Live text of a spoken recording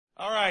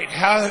All right.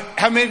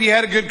 How many of you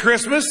had a good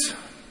Christmas?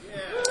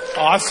 Yeah.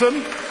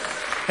 Awesome.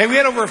 Hey, we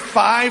had over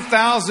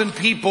 5,000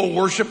 people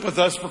worship with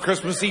us for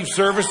Christmas Eve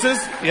services.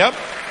 Yep.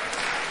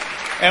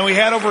 And we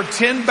had over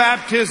 10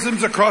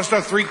 baptisms across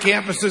our 3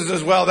 campuses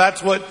as well.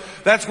 That's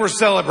we're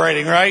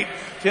celebrating, right?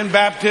 10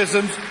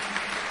 baptisms.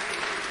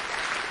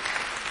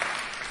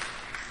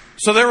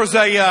 So there was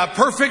a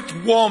perfect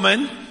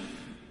woman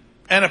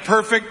and a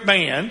perfect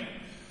man,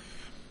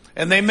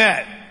 and they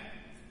met,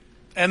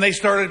 and they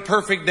started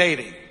perfect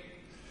dating.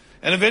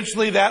 And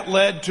eventually that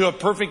led to a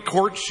perfect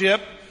courtship,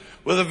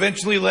 which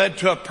eventually led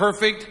to a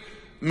perfect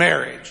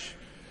marriage.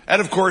 And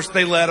of course,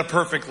 they led a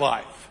perfect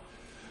life.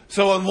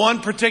 So on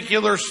one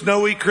particular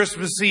snowy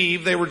Christmas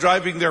Eve, they were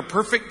driving their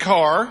perfect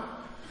car,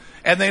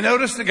 and they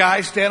noticed a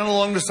guy standing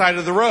along the side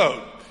of the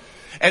road.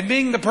 And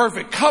being the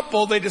perfect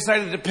couple, they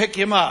decided to pick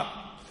him up.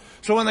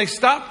 So when they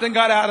stopped and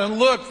got out and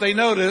looked, they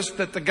noticed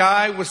that the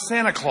guy was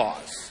Santa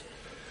Claus.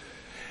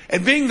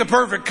 And being the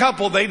perfect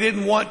couple, they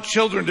didn't want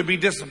children to be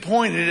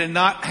disappointed and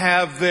not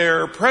have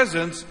their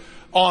presents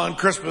on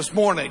Christmas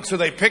morning. So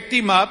they picked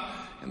him up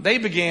and they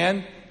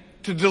began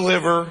to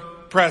deliver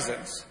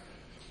presents.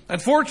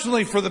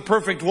 Unfortunately for the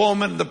perfect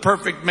woman, the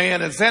perfect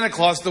man, and Santa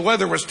Claus, the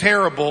weather was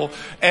terrible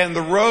and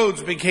the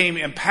roads became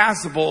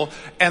impassable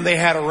and they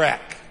had a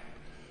wreck.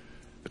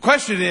 The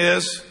question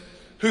is,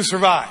 who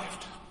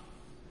survived?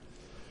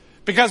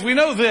 Because we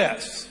know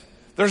this,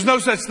 there's no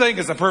such thing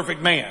as a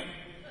perfect man.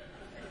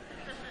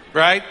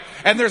 Right?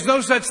 And there's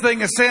no such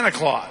thing as Santa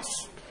Claus.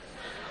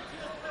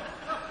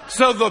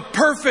 So the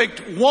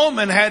perfect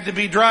woman had to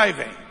be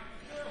driving.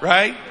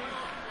 Right?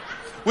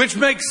 Which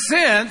makes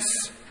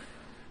sense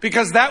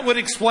because that would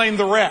explain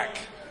the wreck.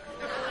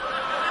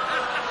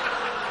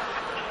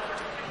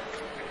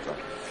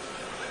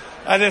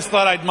 I just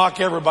thought I'd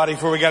mock everybody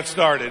before we got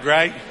started,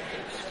 right?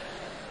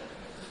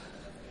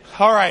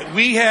 All right,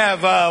 we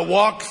have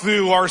walked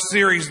through our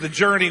series, The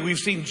Journey. We've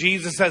seen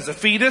Jesus as a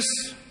fetus.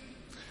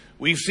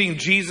 We've seen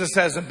Jesus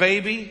as a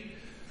baby.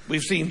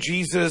 We've seen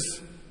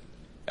Jesus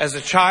as a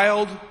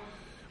child.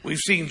 We've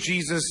seen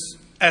Jesus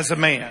as a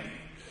man.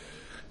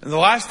 And the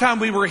last time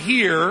we were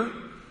here,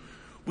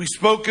 we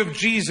spoke of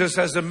Jesus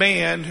as a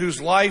man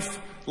whose life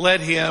led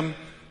him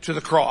to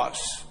the cross.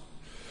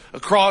 A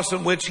cross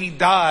in which he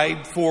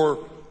died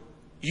for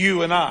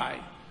you and I.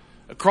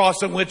 A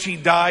cross in which he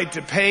died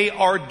to pay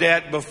our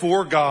debt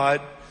before God.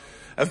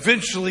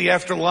 Eventually,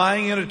 after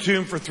lying in a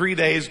tomb for 3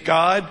 days,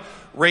 God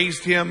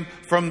raised him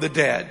from the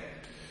dead.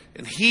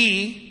 And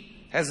he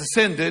has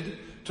ascended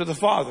to the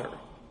Father.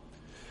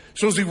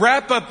 So as we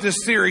wrap up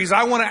this series,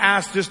 I want to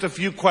ask just a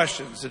few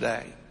questions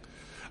today.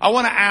 I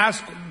want to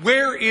ask,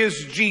 where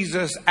is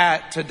Jesus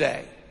at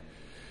today?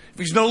 If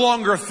he's no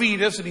longer a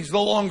fetus and he's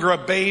no longer a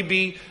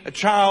baby, a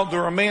child,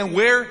 or a man,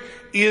 where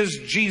is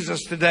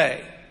Jesus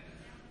today?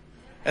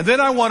 And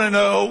then I want to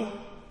know,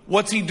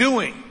 what's he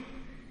doing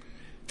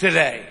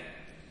today?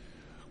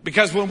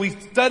 Because when we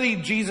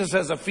studied Jesus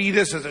as a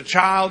fetus, as a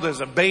child,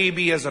 as a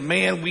baby, as a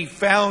man, we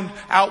found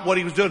out what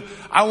he was doing.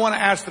 I want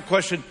to ask the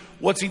question,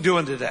 what's he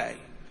doing today?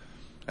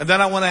 And then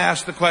I want to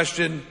ask the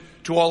question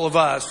to all of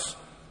us,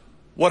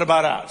 what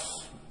about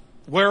us?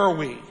 Where are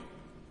we?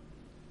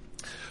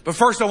 But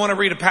first I want to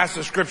read a passage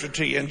of scripture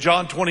to you. In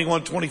John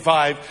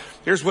 21:25,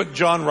 here's what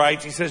John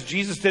writes. He says,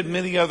 Jesus did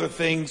many other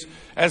things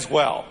as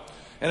well.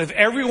 And if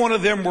every one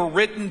of them were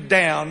written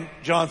down,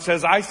 John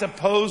says, I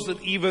suppose that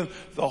even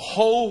the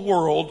whole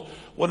world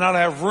will not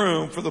have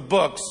room for the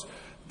books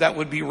that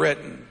would be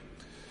written.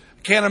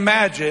 I can't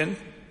imagine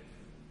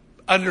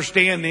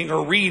understanding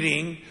or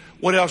reading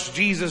what else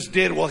Jesus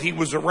did while he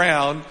was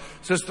around,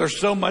 since there's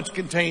so much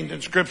contained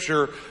in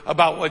Scripture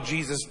about what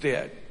Jesus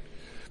did.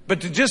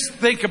 But to just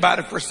think about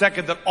it for a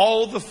second, that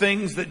all the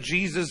things that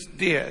Jesus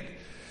did,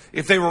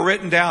 if they were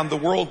written down, the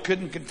world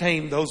couldn't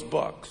contain those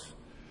books.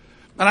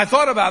 And I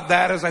thought about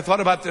that as I thought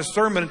about this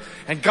sermon,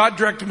 and God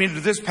directed me to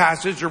this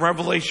passage in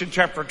Revelation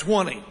chapter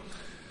 20.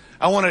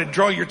 I want to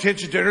draw your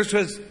attention to it. It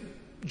says,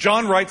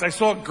 John writes, I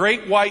saw a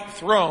great white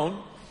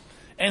throne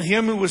and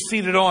him who was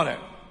seated on it.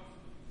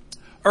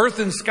 Earth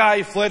and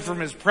sky fled from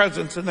his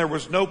presence, and there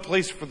was no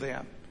place for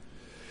them.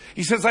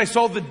 He says, I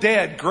saw the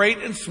dead, great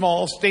and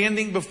small,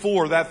 standing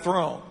before that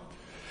throne.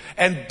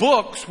 And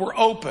books were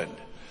opened.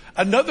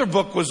 Another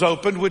book was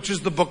opened, which is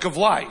the book of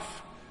life.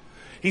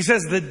 He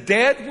says the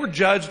dead were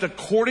judged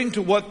according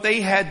to what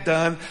they had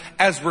done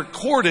as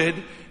recorded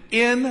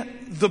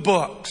in the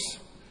books.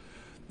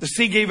 The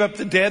sea gave up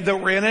the dead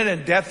that were in it,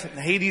 and death and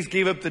Hades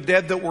gave up the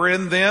dead that were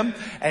in them.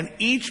 And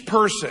each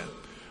person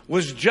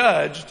was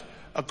judged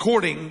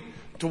according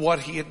to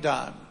what he had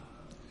done.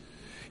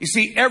 You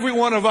see, every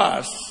one of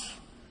us,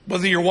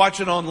 whether you're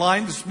watching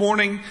online this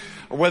morning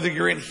or whether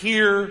you're in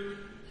here,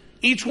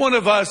 each one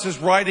of us is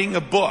writing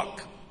a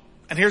book.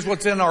 And here's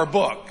what's in our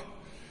book.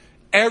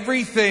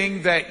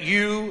 Everything that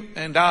you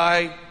and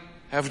I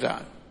have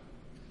done.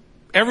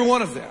 Every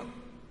one of them.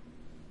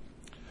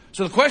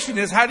 So the question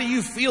is, how do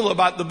you feel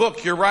about the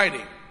book you're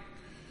writing?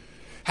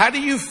 How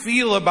do you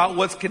feel about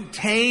what's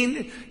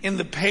contained in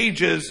the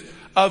pages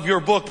of your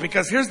book?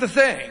 Because here's the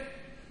thing.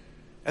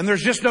 And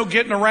there's just no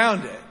getting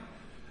around it.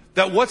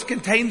 That what's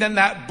contained in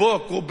that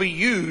book will be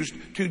used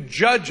to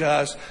judge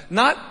us,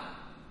 not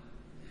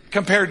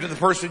compared to the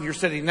person you're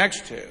sitting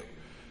next to,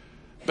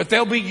 but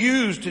they'll be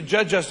used to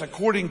judge us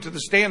according to the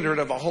standard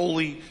of a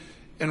holy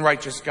and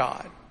righteous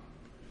God.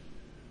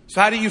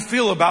 So how do you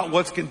feel about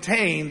what's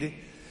contained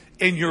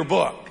in your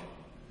book?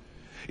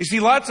 You see,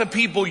 lots of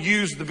people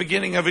use the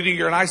beginning of a new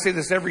year, and I say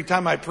this every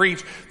time I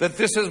preach, that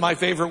this is my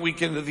favorite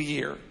weekend of the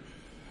year.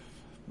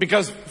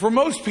 Because for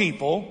most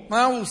people,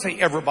 well, I won't say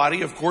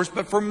everybody, of course,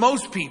 but for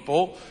most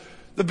people,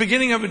 the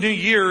beginning of a new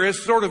year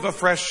is sort of a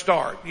fresh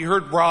start. You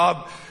heard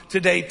Rob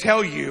today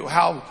tell you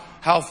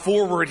how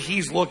forward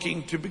he's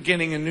looking to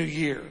beginning a new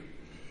year.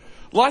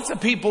 Lots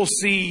of people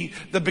see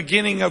the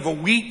beginning of a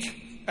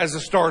week as a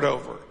start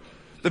over.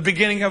 The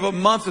beginning of a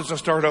month as a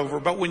start over.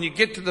 But when you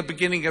get to the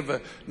beginning of a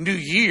new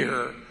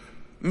year,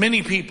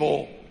 many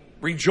people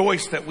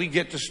rejoice that we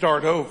get to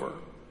start over.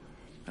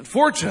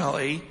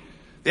 Unfortunately,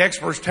 the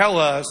experts tell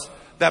us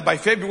that by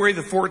February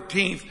the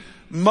 14th,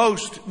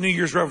 most New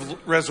Year's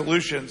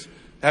resolutions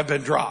have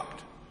been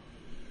dropped.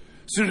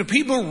 So do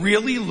people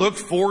really look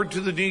forward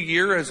to the new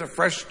year as a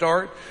fresh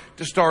start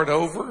to start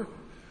over?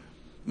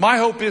 My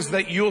hope is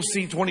that you'll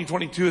see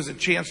 2022 as a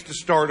chance to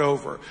start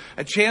over.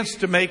 A chance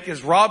to make,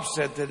 as Rob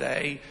said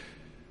today,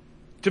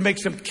 to make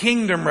some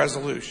kingdom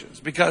resolutions.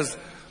 Because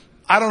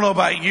I don't know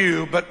about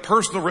you, but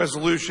personal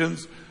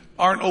resolutions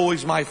aren't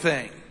always my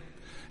thing.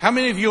 How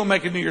many of you will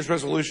make a New Year's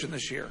resolution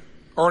this year?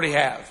 Already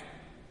have?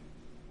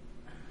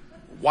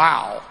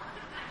 Wow.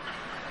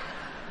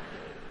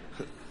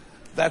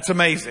 That's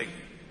amazing.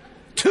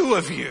 2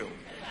 of you.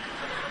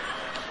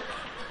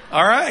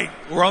 All right.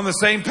 We're on the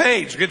same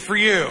page. Good for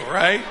you,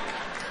 right?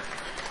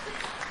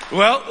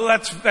 Well,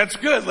 that's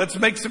good. Let's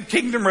make some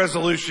kingdom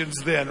resolutions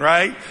then,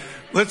 right?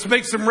 Let's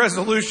make some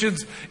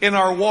resolutions in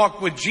our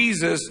walk with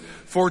Jesus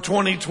for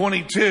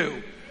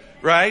 2022,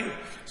 right?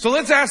 So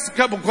let's ask a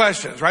couple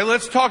questions, right?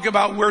 Let's talk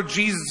about where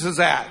Jesus is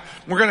at.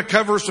 We're going to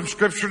cover some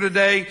scripture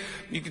today.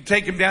 You can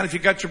take them down. If you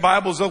got your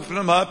Bibles, open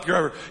them up,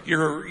 your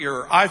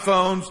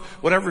iPhones,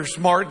 whatever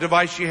smart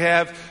device you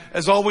have.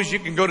 As always, you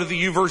can go to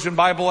the YouVersion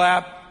Bible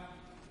app.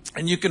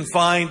 And you can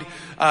find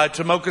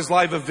Tomoka's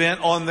live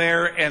event on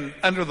there. And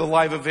under the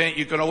live event,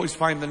 you can always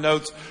find the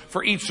notes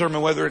for each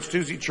sermon, whether it's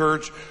Tuesday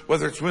church,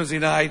 whether it's Wednesday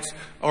nights,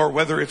 or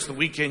whether it's the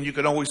weekend. You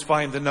can always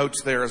find the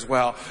notes there as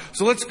well.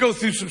 So let's go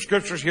through some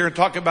scriptures here and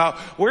talk about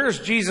where is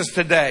Jesus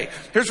today.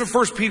 Here's what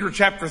 1 Peter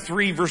chapter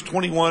 3, verse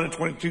 21 and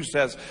 22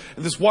 says.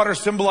 And this water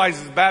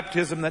symbolizes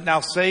baptism that now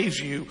saves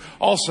you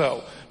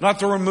also. Not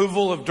the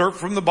removal of dirt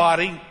from the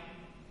body,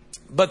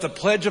 but the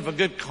pledge of a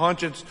good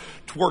conscience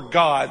toward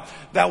God.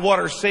 That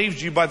water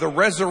saves you by the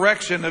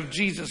resurrection of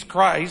Jesus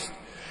Christ.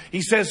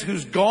 He says,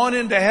 who's gone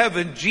into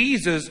heaven,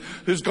 Jesus,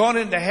 who's gone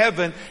into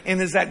heaven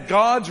and is at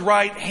God's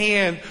right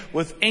hand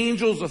with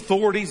angels,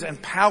 authorities,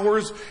 and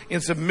powers in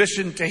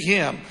submission to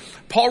him.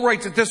 Paul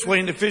writes it this way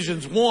in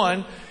Ephesians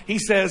 1. He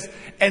says,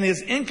 and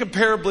his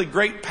incomparably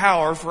great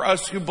power for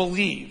us who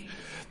believe.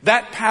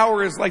 That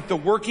power is like the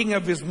working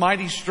of his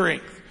mighty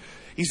strength.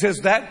 He says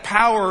that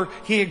power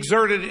he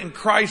exerted in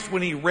Christ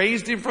when he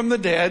raised him from the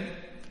dead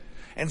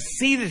and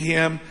seated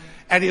him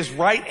at his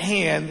right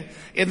hand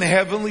in the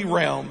heavenly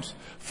realms,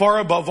 far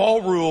above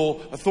all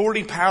rule,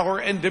 authority, power,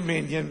 and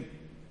dominion,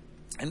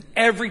 and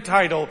every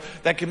title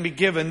that can be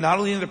given, not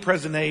only in the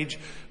present age,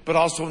 but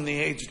also in the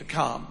age to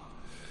come.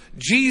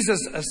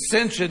 Jesus'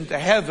 ascension to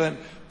heaven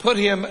put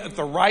him at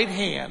the right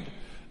hand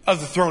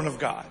of the throne of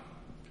God.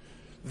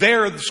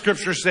 There, the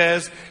scripture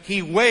says,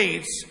 he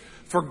waits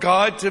for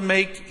God to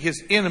make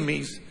his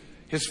enemies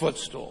his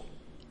footstool.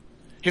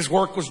 His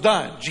work was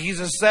done.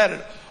 Jesus said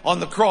it on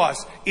the cross.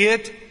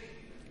 It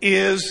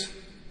is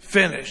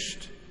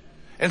finished.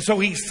 And so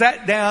he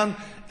sat down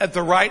at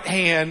the right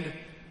hand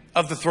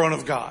of the throne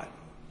of God.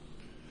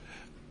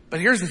 But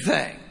here's the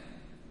thing.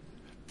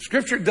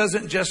 Scripture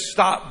doesn't just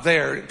stop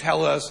there to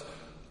tell us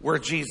where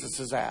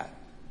Jesus is at.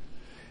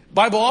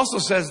 Bible also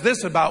says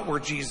this about where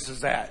Jesus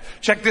is at.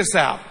 Check this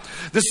out.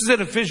 This is in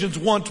Ephesians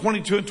 1,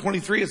 22 and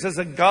 23. It says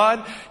that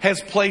God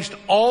has placed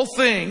all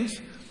things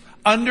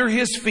under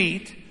his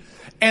feet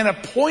and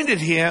appointed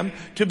him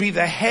to be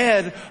the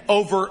head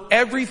over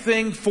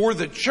everything for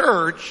the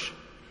church,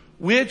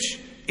 which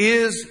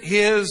is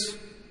his...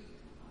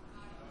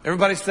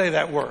 Everybody say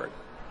that word.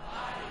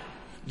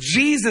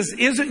 Jesus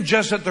isn't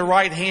just at the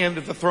right hand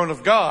of the throne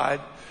of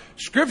God.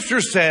 Scripture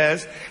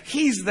says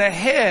he's the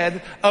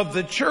head of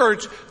the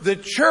church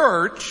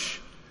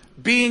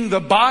being the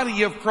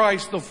body of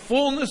Christ, the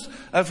fullness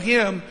of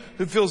him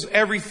who fills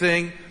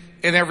everything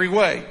in every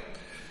way.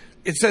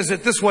 It says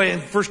it this way in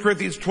 1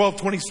 Corinthians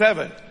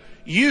 12:27.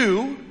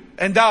 You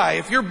and I,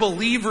 if you're a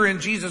believer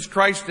in Jesus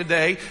Christ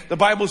today, the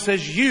Bible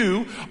says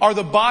you are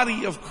the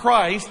body of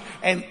Christ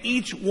and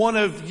each one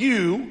of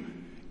you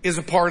is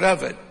a part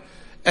of it.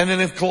 And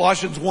then in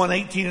Colossians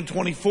 1:18 and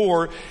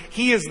 24,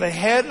 he is the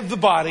head of the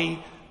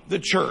body, the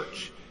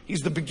church.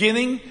 He's the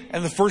beginning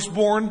and the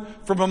firstborn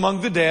from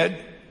among the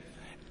dead,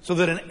 so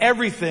that in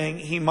everything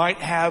he might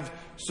have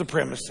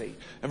supremacy.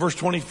 And verse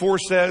 24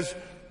 says,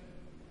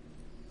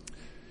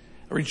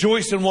 I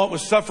rejoice in what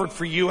was suffered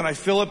for you, and I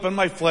fill up in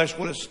my flesh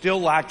what is still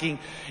lacking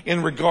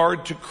in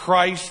regard to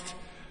Christ's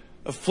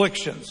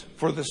afflictions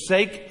for the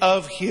sake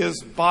of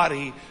his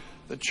body,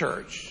 the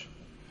church.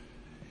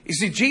 You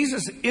see,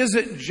 Jesus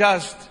isn't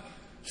just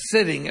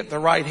sitting at the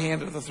right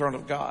hand of the throne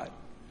of God.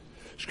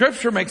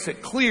 Scripture makes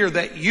it clear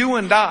that you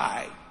and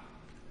I,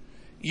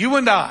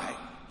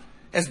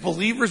 as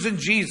believers in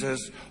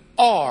Jesus,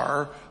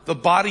 are the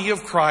body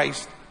of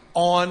Christ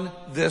on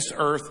this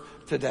earth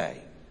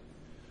today.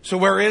 So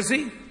where is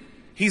he?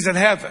 He's in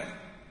heaven.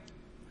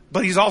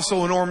 But he's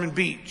also in Ormond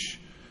Beach,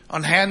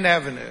 on Haddon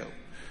Avenue.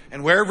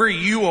 And wherever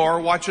you are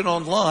watching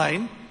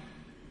online,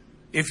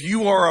 if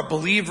you are a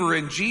believer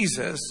in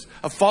Jesus,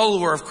 a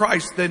follower of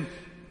Christ, then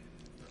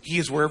he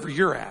is wherever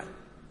you're at.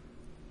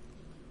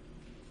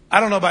 I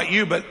don't know about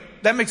you, but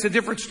that makes a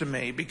difference to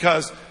me,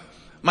 because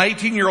my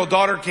 18-year-old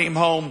daughter came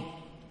home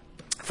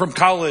from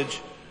college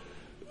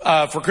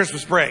for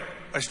Christmas break.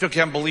 I still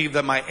can't believe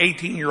that my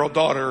 18-year-old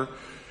daughter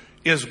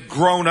is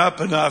grown up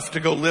enough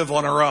to go live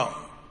on her own,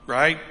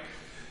 right?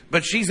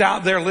 But she's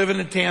out there living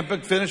in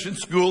Tampa, finishing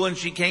school, and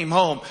she came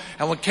home.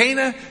 And when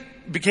Kana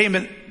became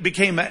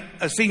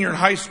a senior in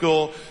high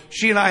school,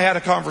 she and I had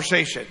a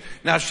conversation.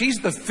 Now, she's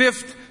the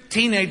 5th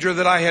teenager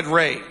that I had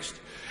raised.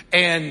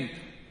 And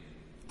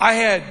I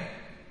had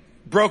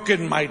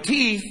broken my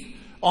teeth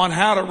on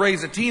how to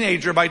raise a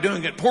teenager by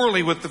doing it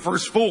poorly with the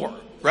first 4,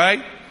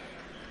 right?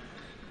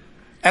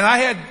 And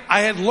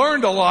I had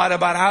learned a lot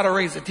about how to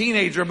raise a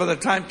teenager by the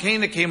time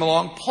Kana came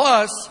along.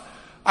 Plus,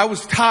 I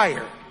was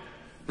tired,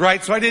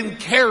 right? So I didn't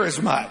care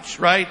as much,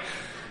 right?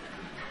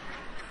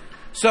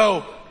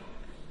 So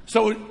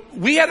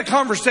we had a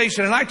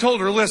conversation, and I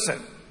told her,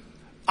 listen,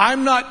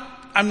 I'm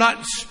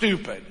not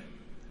stupid,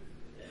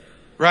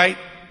 right?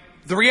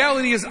 The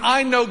reality is,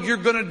 I know you're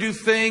going to do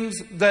things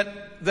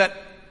that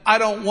I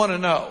don't want to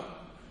know,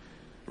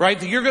 right?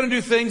 That you're going to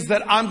do things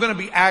that I'm going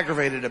to be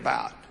aggravated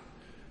about.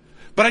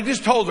 But I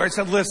just told her, I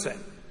said, listen,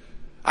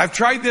 I've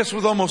tried this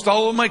with almost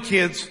all of my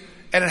kids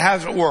and it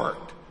hasn't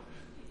worked.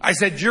 I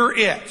said, you're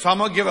it. So I'm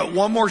going to give it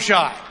one more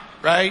shot,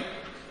 right?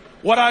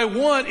 What I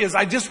want is,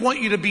 I just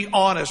want you to be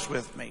honest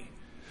with me.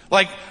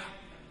 Like,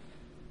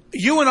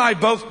 you and I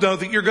both know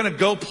that you're going to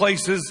go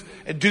places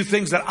and do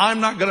things that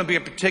I'm not going to be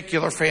a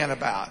particular fan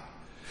about.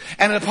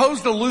 And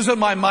opposed to losing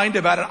my mind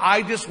about it,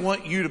 I just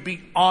want you to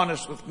be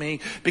honest with me,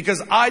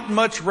 because I'd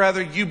much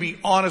rather you be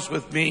honest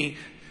with me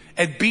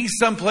and be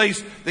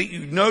someplace that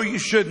you know you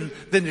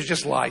shouldn't than to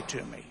just lie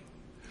to me.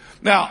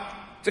 Now,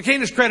 to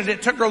Kana's credit,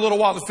 it took her a little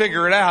while to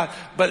figure it out,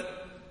 but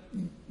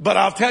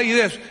I'll tell you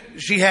this,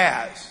 she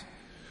has.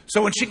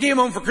 So when she came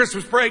home for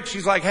Christmas break,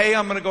 she's like, hey,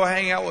 I'm going to go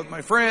hang out with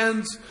my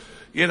friends,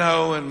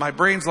 and my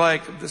brain's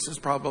like, this is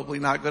probably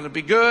not going to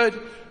be good,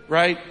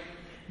 right?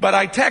 But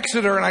I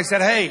texted her and I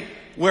said, hey,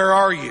 where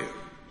are you?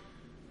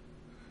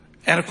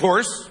 And of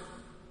course,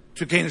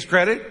 to Kana's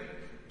credit,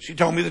 she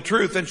told me the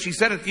truth. And she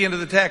said at the end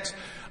of the text,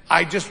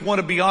 I just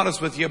want to be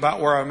honest with you about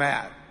where I'm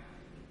at.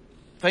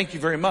 Thank you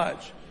very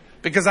much.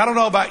 Because I don't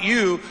know about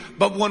you,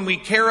 but when we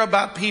care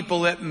about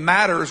people, it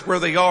matters where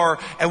they are,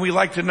 and we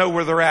like to know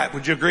where they're at.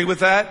 Would you agree with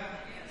that?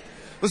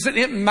 Listen,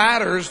 it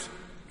matters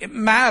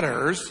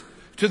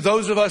to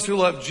those of us who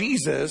love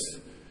Jesus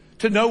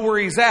to know where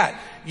he's at.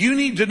 You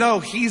need to know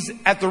he's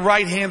at the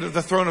right hand of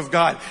the throne of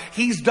God.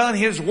 He's done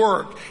his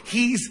work.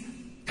 He's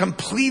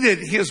completed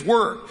his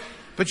work.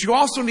 But you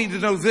also need to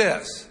know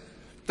this,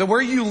 that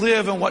where you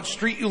live and what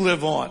street you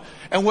live on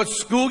and what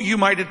school you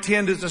might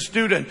attend as a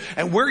student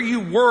and where you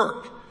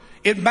work,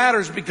 it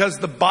matters, because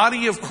the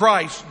body of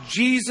Christ,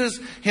 Jesus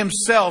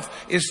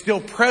himself, is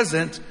still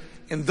present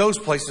in those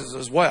places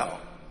as well.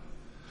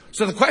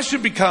 So the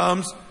question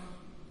becomes,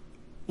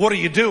 what are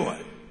you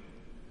doing?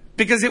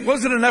 Because it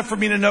wasn't enough for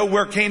me to know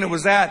where Kana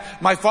was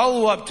at. My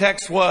follow-up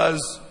text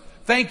was,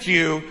 thank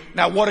you.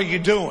 Now what are you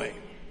doing?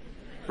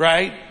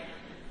 Right?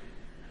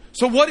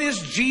 So what is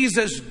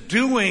Jesus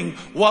doing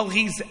while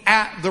he's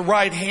at the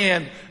right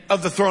hand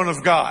of the throne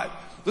of God?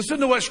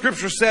 Listen to what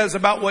Scripture says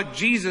about what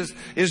Jesus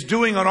is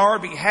doing on our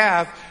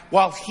behalf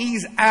while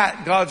he's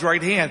at God's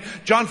right hand.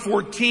 John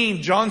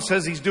 14, John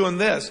says he's doing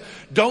this.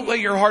 Don't let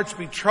your hearts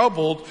be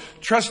troubled.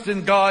 Trust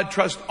in God.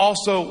 Trust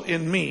also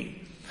in me.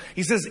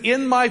 He says,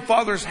 in my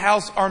Father's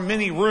house are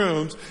many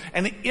rooms.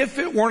 And if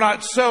it were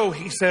not so,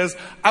 he says,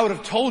 I would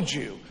have told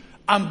you.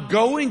 I'm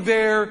going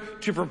there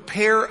to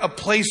prepare a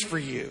place for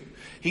you.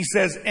 He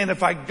says, and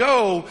if I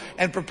go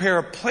and prepare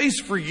a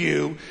place for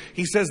you,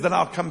 he says, then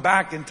I'll come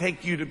back and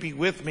take you to be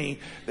with me,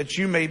 that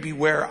you may be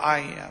where I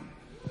am.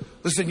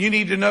 Listen, you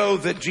need to know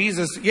that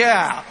Jesus,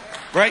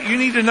 right? You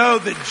need to know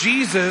that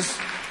Jesus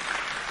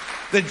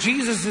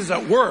is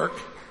at work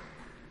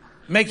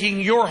making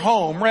your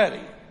home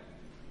ready.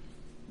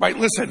 Right?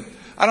 Listen,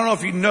 I don't know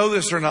if you know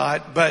this or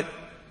not, but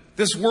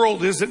this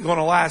world isn't going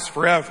to last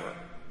forever.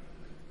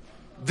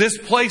 This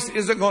place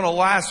isn't going to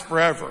last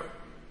forever.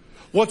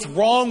 What's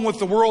wrong with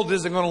the world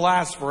isn't going to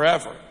last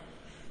forever.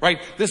 Right?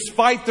 This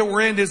fight that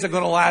we're in isn't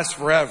going to last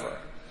forever.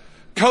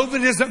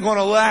 COVID isn't going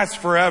to last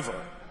forever.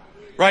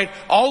 Right?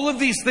 All of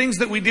these things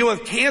that we deal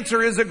with,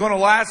 cancer isn't going to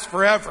last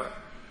forever.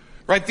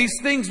 Right? These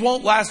things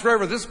won't last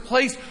forever. This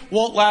place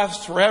won't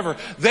last forever.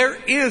 There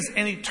is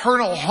an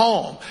eternal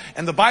home.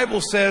 And the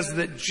Bible says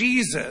that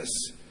Jesus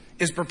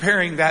is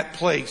preparing that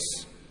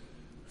place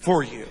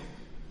for you.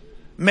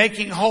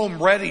 Making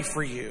home ready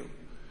for you.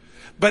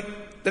 But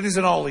that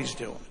isn't all he's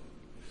doing.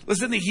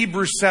 Listen to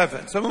Hebrews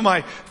 7. Some of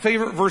my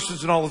favorite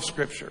verses in all of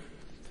Scripture.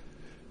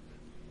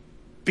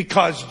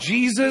 Because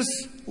Jesus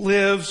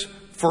lives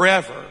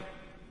forever,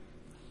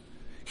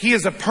 he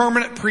is a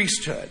permanent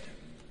priesthood.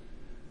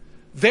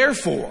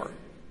 Therefore,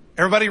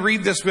 everybody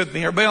read this with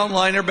me. Everybody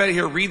online, everybody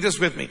here, read this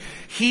with me.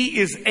 He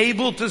is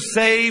able to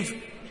save.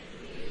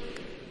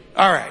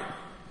 All right.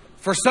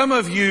 For some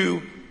of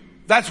you,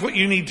 that's what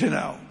you need to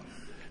know.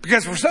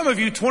 Because for some of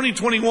you,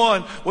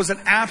 2021 was an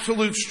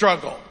absolute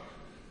struggle.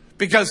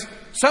 Because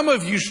some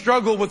of you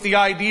struggle with the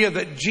idea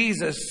that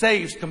Jesus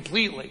saves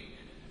completely.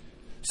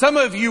 Some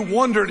of you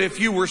wondered if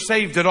you were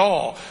saved at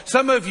all.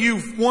 Some of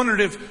you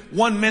wondered if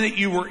 1 minute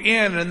you were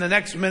in and the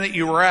next minute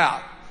you were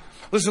out.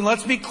 Listen,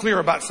 let's be clear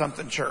about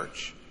something,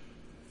 church.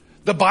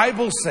 The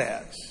Bible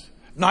says,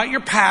 not your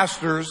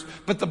pastors,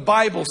 but the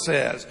Bible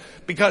says,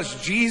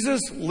 because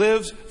Jesus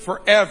lives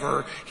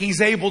forever,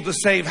 he's able to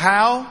save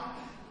how?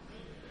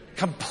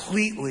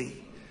 Completely.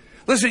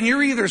 Listen,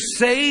 you're either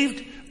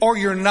saved or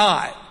you're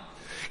not.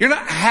 You're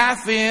not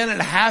half in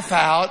and half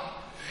out.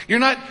 You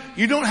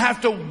don't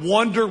have to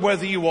wonder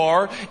whether you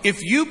are.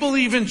 If you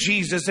believe in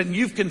Jesus and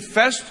you've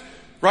confessed,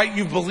 right?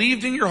 You've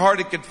believed in your heart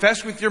and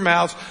confessed with your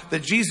mouth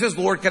that Jesus is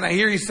Lord. Can I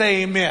hear you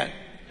say amen?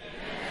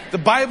 Amen? The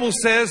Bible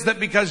says that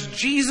because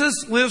Jesus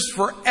lives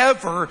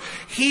forever,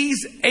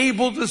 he's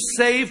able to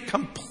save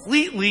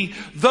completely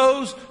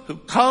those who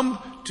come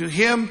to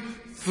him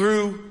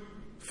through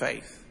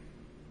faith.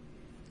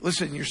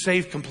 Listen, you're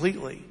saved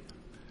completely.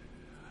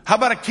 How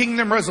about a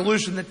kingdom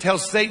resolution that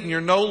tells Satan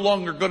you're no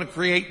longer going to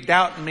create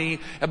doubt in me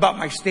about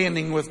my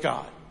standing with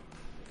God?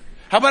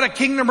 How about a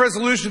kingdom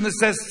resolution that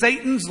says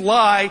Satan's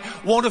lie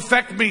won't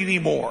affect me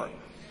anymore?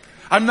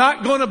 I'm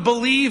not going to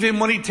believe him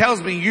when he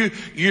tells me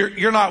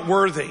you're not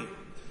worthy.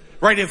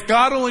 Right? If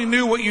God only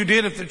knew what you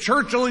did, if the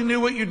church only knew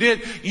what you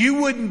did, you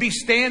wouldn't be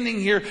standing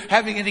here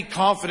having any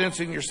confidence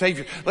in your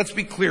Savior. Let's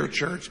be clear,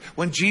 church.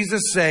 When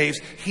Jesus saves,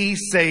 he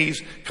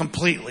saves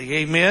completely.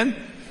 Amen?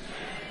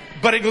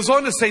 But it goes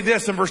on to say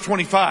this in verse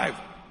 25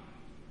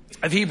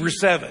 of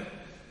Hebrews 7.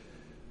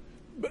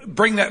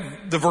 Bring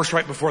the verse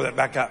right before that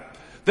back up.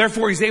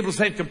 Therefore, he's able to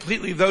save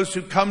completely those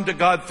who come to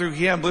God through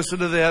him. Listen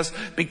to this.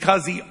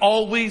 Because he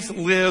always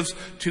lives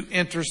to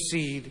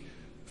intercede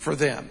for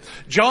them.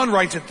 John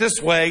writes it this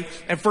way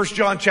in 1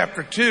 John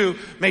chapter 2.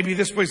 Maybe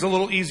this way's a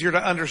little easier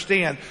to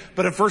understand.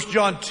 But in 1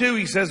 John 2,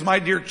 he says, my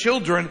dear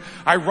children,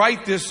 I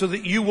write this so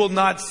that you will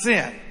not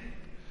sin.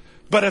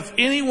 But if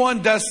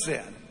anyone does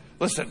sin,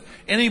 listen,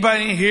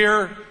 anybody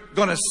here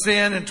going to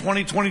sin in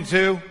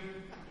 2022?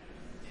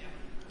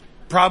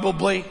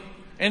 Probably.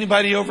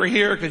 Anybody over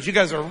here? Because you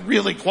guys are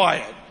really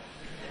quiet,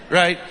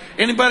 right?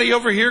 Anybody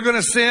over here going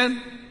to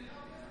sin?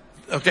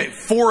 Okay,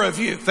 4 of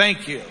you.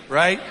 Thank you,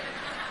 right?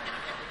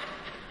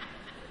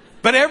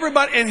 But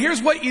everybody, and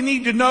here's what you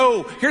need to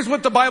know. Here's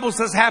what the Bible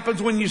says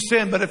happens when you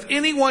sin. But if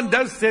anyone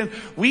does sin,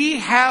 we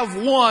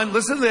have one,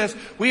 listen to this,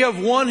 we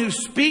have one who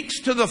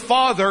speaks to the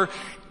Father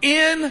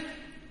in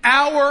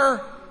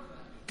our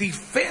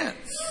defense.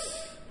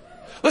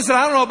 Listen,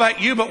 I don't know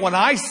about you, but when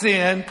I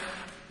sin,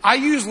 I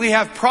usually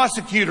have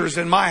prosecutors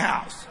in my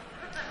house,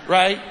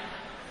 right?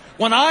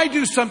 When I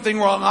do something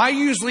wrong, I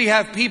usually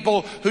have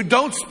people who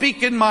don't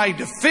speak in my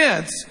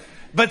defense,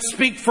 but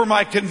speak for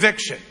my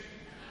conviction,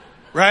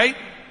 right?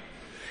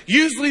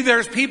 Usually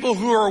there's people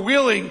who are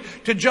willing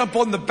to jump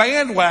on the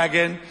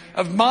bandwagon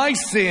of my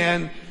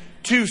sin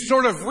to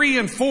sort of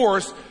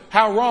reinforce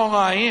how wrong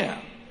I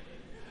am.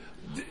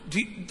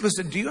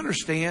 Listen, do you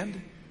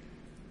understand?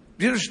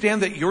 Do you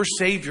understand that your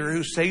Savior,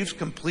 who saves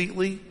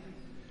completely,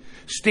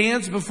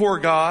 stands before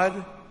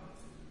God,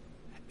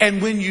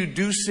 and when you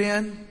do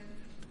sin,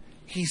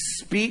 he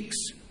speaks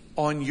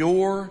on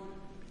your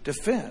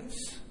defense?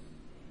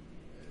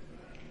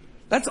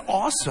 That's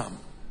awesome.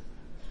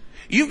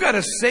 You've got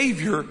a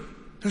Savior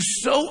who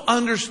so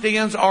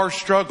understands our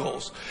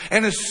struggles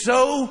and is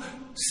so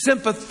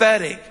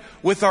sympathetic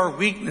with our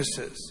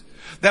weaknesses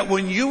that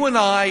when you and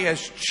I,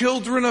 as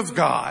children of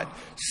God,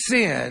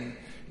 sin,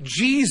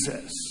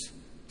 Jesus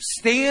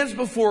stands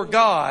before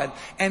God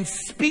and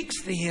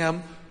speaks to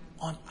him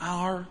on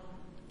our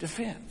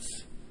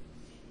defense.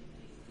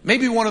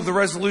 Maybe one of the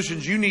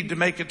resolutions you need to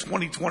make in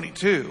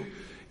 2022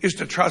 is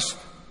to trust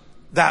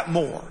that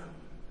more.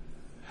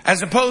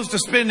 As opposed to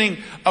spending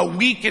a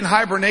week in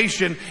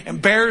hibernation,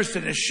 embarrassed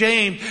and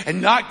ashamed,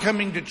 and not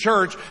coming to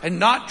church, and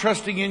not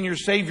trusting in your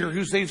Savior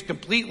who saves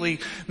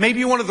completely,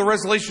 maybe one of the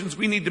resolutions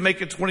we need to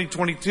make in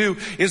 2022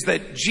 is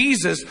that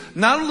Jesus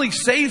not only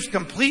saves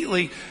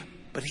completely,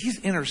 but he's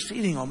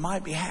interceding on my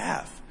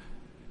behalf.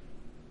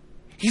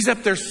 He's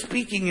up there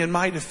speaking in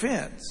my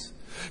defense.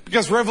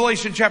 Because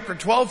Revelation chapter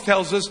 12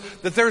 tells us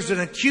that there's an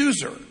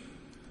accuser.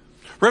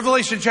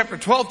 Revelation chapter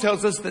 12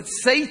 tells us that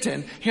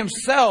Satan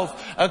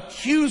himself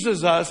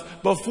accuses us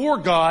before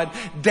God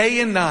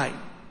day and night.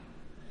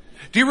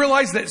 Do you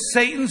realize that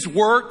Satan's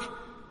work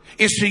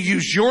is to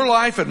use your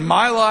life and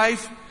my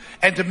life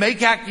and to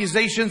make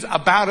accusations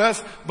about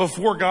us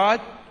before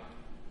God?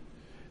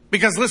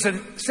 Because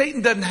listen,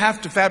 Satan doesn't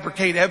have to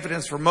fabricate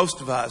evidence for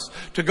most of us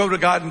to go to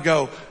God and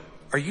go,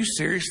 are you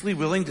seriously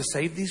willing to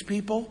save these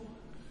people?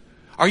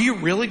 Are you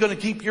really going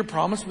to keep your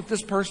promise with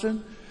this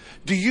person?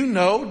 Do you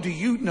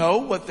know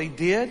what they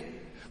did?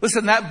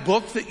 Listen, that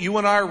book that you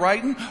and I are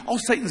writing, all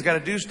Satan's got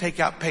to do is take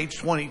out page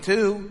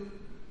 22.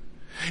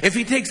 If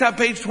he takes out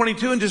page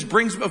 22 and just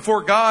brings it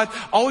before God,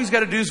 all he's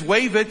got to do is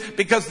wave it,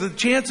 because the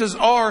chances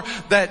are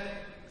that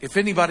if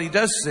anybody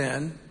does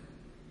sin,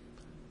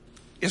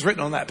 is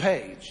written on that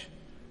page.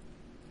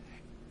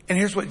 And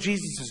here's what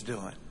Jesus is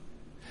doing.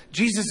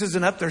 Jesus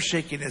isn't up there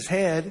shaking his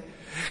head.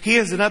 He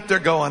isn't up there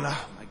going,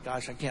 oh my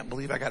gosh, I can't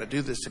believe I got to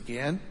do this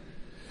again.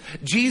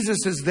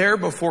 Jesus is there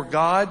before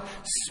God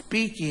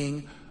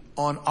speaking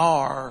on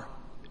our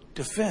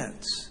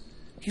defense.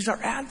 He's our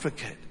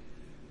advocate.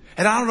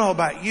 And I don't know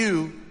about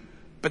you,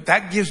 but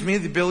that gives me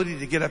the ability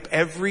to get up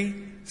every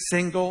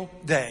single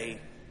day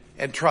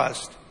and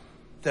trust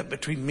that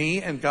between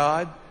me and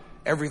God,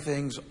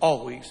 everything's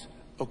always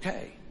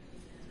okay.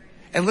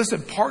 And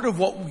listen, part of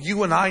what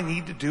you and I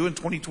need to do in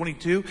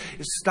 2022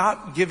 is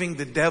stop giving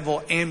the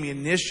devil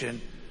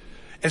ammunition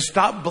and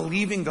stop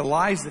believing the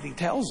lies that he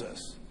tells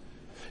us.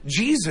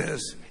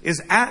 Jesus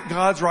is at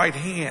God's right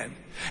hand,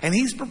 and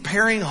he's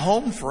preparing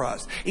home for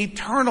us,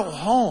 eternal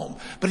home.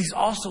 But he's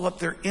also up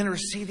there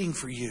interceding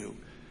for you.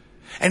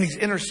 And he's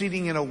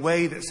interceding in a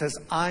way that says,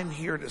 I'm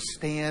here to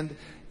stand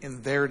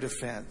in their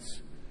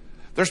defense.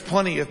 There's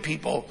plenty of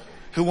people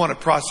who want to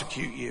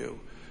prosecute you.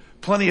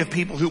 Plenty of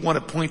people who want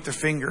to point the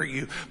finger at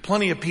you.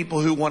 Plenty of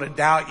people who want to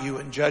doubt you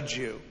and judge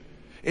you.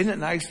 Isn't it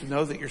nice to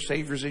know that your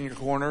Savior's in your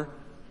corner?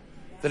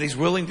 That he's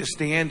willing to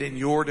stand in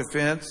your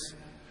defense?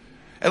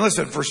 And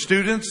listen, for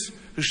students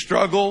who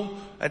struggle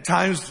at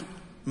times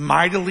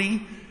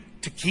mightily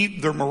to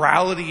keep their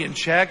morality in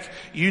check,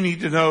 you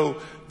need to know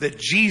that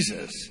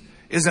Jesus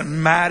isn't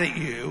mad at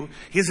you.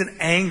 He isn't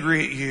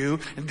angry at you,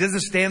 and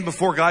doesn't stand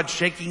before God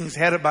shaking his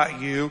head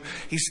about you.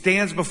 He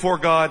stands before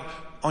God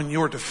on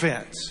your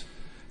defense.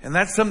 And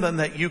that's something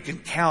that you can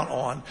count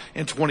on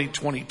in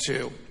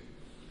 2022.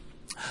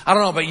 I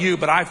don't know about you,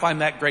 but I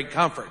find that great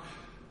comfort.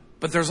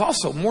 But there's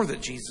also more that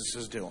Jesus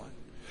is doing.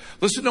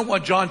 Listen to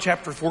what John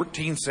chapter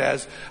 14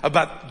 says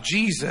about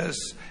Jesus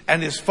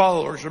and his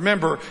followers.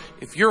 Remember,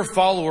 if you're a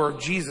follower of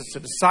Jesus,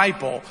 a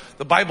disciple,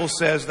 the Bible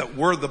says that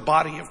we're the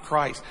body of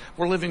Christ.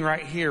 We're living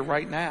right here,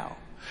 right now.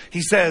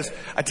 He says,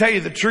 I tell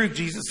you the truth,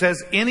 Jesus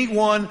says,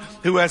 anyone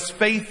who has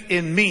faith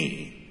in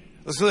me,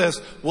 listen to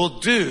this, will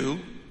do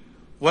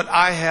what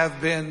I have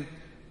been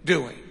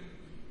doing.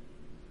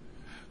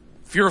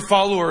 If you're a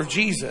follower of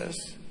Jesus,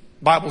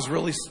 Bible's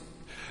really,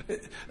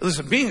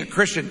 listen, being a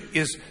Christian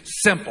is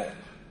simple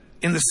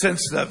in the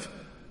sense of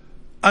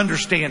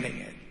understanding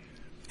it.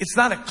 It's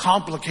not a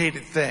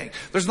complicated thing.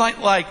 There's not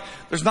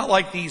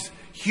like these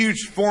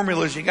huge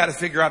formulas you got to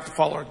figure out to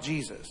follow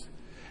Jesus.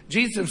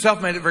 Jesus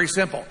himself made it very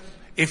simple.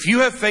 If you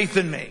have faith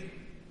in me.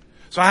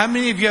 So how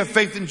many of you have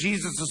faith in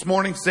Jesus this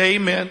morning? Say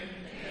amen.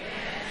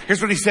 Amen.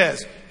 Here's what he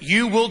says.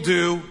 You will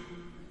do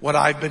what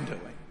I've been doing.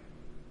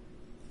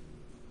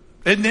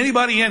 Isn't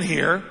anybody in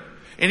here,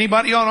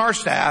 anybody on our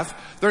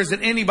staff, there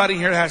isn't anybody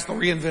here that has to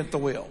reinvent the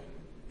wheel.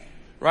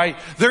 Right?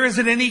 There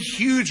isn't any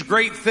huge,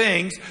 great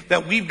things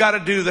that we've got to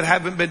do that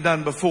haven't been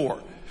done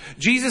before.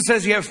 Jesus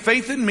says, you have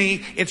faith in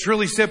me. It's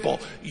really simple.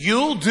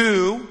 You'll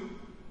do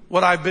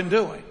what I've been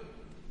doing.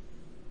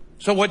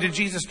 So what did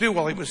Jesus do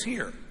while he was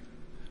here?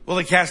 Well,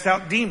 he cast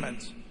out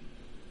demons.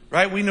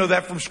 Right? We know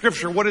that from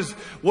Scripture. What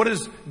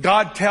does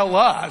God tell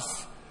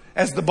us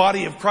as the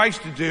body of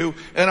Christ to do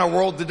in our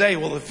world today?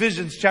 Well,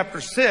 Ephesians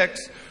chapter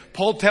 6,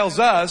 Paul tells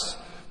us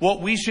what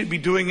we should be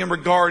doing in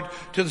regard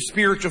to the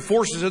spiritual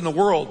forces in the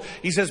world.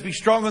 He says, be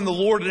strong in the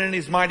Lord and in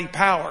his mighty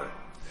power.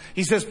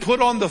 He says,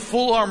 put on the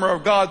full armor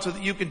of God so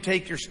that you can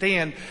take your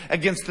stand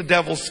against the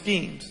devil's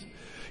schemes.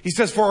 He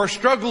says, for our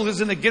struggle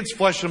isn't against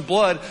flesh and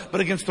blood,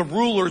 but against the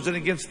rulers and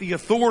against the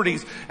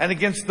authorities and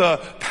against the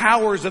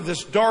powers of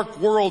this dark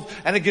world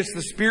and against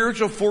the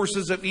spiritual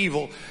forces of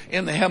evil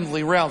in the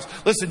heavenly realms.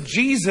 Listen,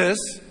 Jesus,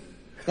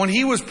 when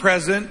he was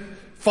present,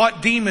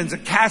 fought demons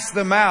and cast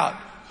them out.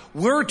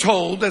 We're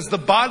told as the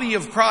body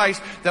of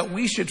Christ that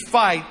we should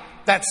fight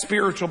that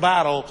spiritual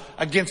battle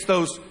against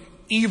those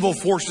evil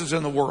forces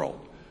in the world.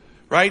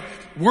 Right?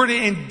 We're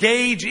to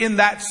engage in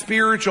that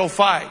spiritual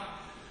fight.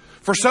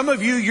 For some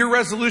of you, your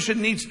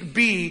resolution needs to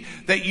be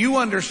that you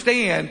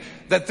understand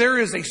that there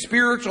is a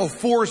spiritual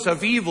force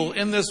of evil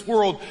in this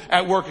world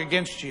at work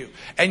against you.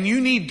 And you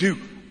need to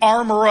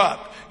armor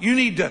up. You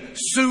need to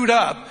suit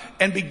up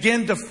and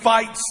begin to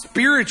fight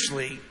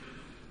spiritually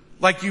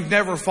like you've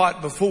never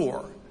fought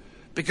before.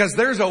 Because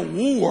there's a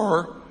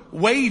war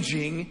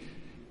waging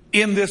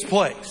in this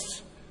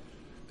place.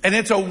 And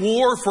it's a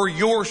war for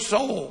your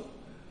soul.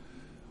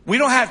 We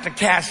don't have to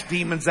cast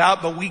demons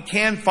out, but we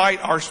can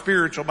fight our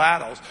spiritual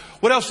battles.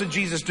 What else did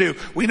Jesus do?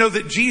 We know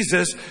that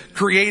Jesus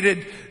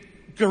created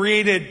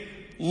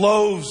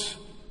loaves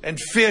and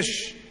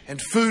fish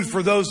and food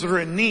for those that are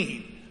in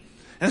need.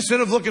 Instead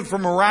of looking for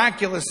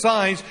miraculous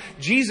signs,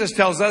 Jesus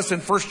tells us in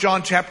 1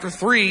 John chapter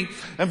 3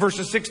 and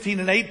verses 16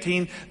 and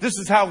 18, this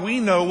is how we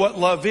know what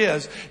love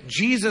is.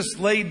 Jesus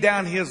laid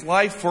down his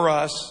life for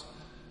us,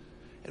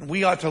 and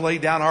we ought to lay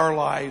down our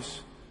lives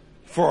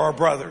for our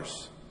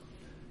brothers.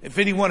 If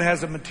anyone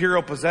has a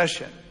material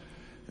possession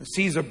and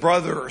sees a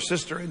brother or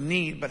sister in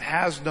need, but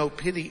has no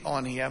pity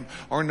on him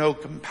or no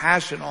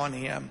compassion on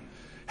him,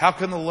 how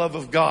can the love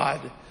of God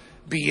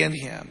be in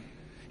him?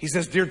 He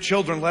says, dear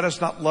children, let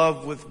us not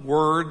love with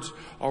words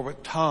or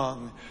with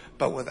tongue,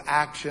 but with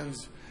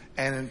actions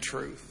and in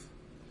truth.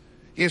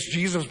 Yes,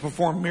 Jesus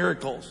performed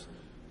miracles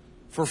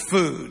for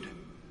food.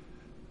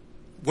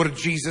 What did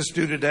Jesus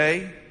do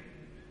today?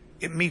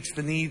 It meets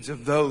the needs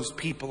of those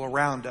people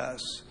around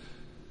us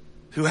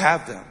who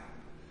have them.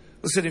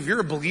 Listen, if you're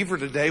a believer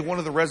today, one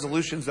of the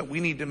resolutions that we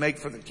need to make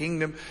for the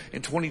kingdom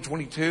in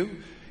 2022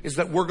 is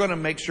that we're going to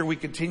make sure we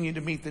continue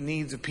to meet the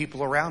needs of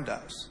people around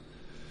us.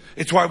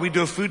 It's why we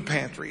do a food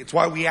pantry. It's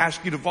why we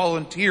ask you to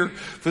volunteer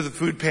for the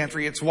food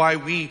pantry. It's why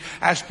we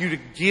ask you to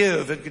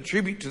give and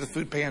contribute to the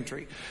food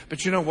pantry.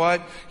 But you know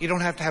what? You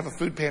don't have to have a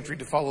food pantry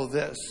to follow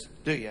this,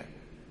 do you?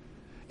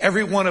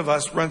 Every one of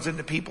us runs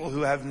into people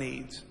who have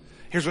needs.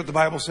 Here's what the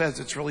Bible says.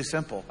 It's really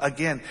simple.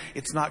 Again,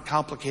 it's not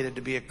complicated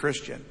to be a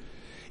Christian.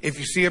 If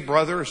you see a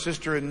brother or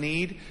sister in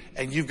need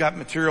and you've got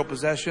material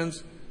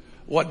possessions,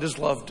 what does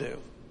love do?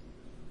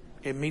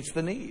 It meets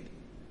the need.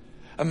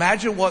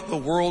 Imagine what the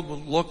world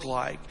would look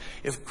like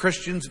if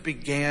Christians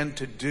began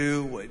to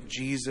do what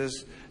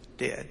Jesus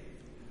did.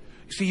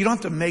 You see, you don't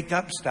have to make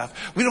up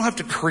stuff. We don't have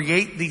to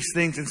create these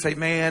things and say,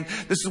 man,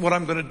 this is what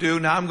I'm going to do.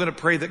 Now I'm going to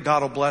pray that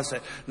God will bless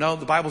it. No,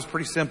 the Bible's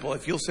pretty simple.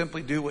 If you'll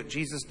simply do what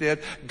Jesus did,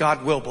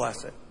 God will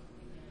bless it.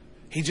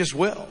 He just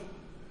will.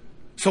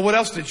 So what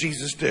else did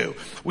Jesus do?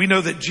 We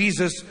know that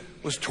Jesus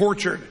was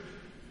tortured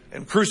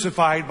and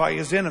crucified by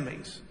his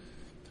enemies.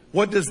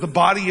 What does the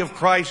body of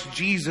Christ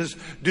Jesus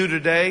do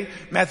today?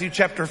 Matthew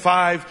chapter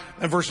 5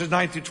 and verses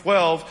 9 through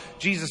 12.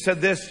 Jesus said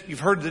this.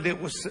 You've heard that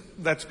it was,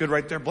 that's good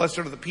right there. Blessed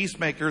are the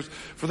peacemakers,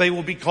 for they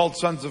will be called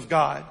sons of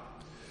God.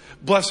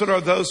 Blessed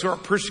are those who are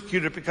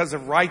persecuted because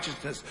of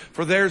righteousness,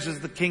 for theirs is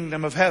the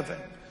kingdom of heaven.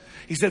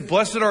 He said,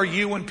 blessed are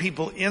you when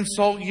people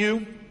insult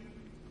you,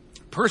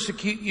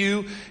 persecute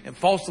you, and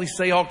falsely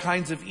say all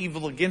kinds of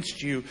evil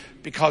against you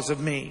because of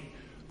me.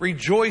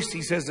 Rejoice,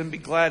 he says, and be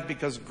glad,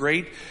 because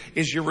great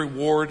is your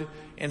reward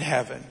in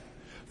heaven.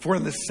 For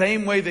in the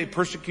same way they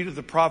persecuted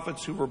the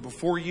prophets who were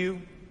before you.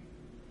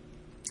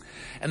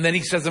 And then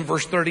he says in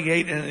verse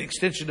 38, in an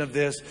extension of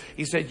this,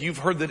 he said, you've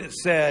heard that it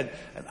said,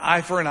 an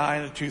eye for an eye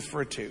and a tooth for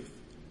a tooth.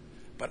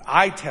 But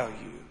I tell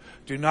you,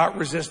 do not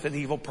resist an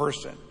evil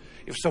person.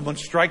 If someone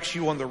strikes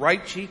you on the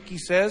right cheek, he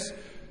says,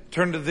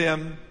 turn to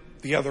them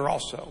the other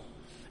also.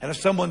 And if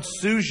someone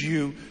sues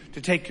you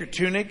to take your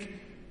tunic,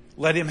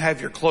 let him have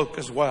your cloak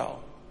as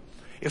well.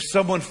 If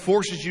someone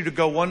forces you to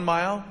go 1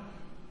 mile,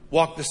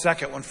 walk the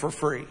second one for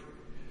free.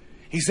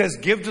 He says,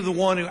 give to the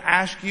one who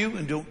asks you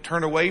and don't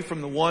turn away from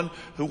the one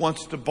who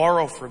wants to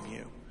borrow from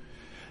you.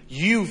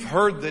 You've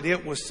heard that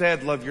it was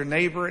said, love your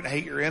neighbor and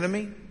hate your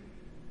enemy.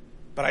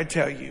 But I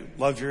tell you,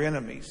 love your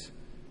enemies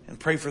and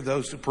pray for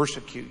those who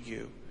persecute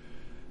you,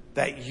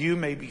 that you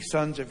may be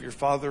sons of your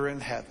Father in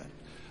heaven.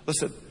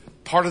 Listen,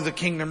 part of the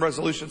kingdom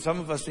resolution some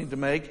of us need to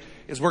make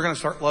is we're going to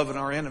start loving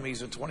our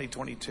enemies in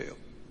 2022.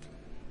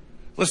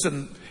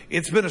 Listen,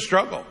 it's been a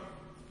struggle.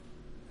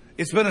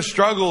 It's been a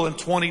struggle in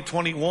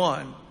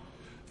 2021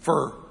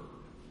 for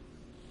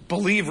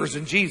believers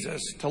in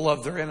Jesus to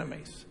love their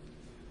enemies.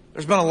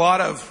 There's been a lot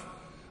of,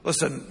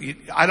 listen,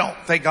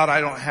 thank God I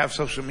don't have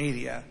social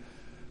media,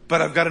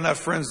 but I've got enough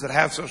friends that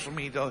have social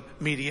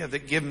media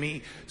that give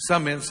me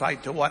some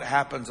insight to what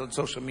happens on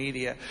social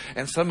media.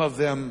 And some of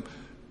them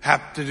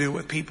have to do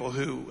with people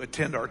who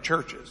attend our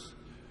churches.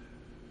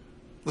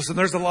 Listen,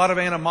 there's a lot of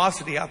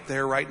animosity out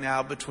there right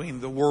now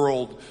between the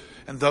world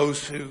and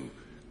those who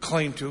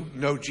claim to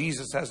know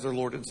Jesus as their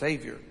Lord and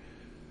Savior.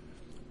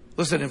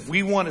 Listen, if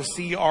we want to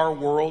see our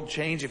world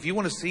change, if you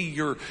want to see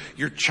your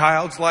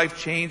child's life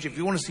change, if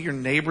you want to see your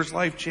neighbor's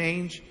life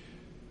change,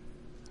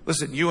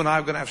 listen, you and I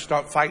are going to have to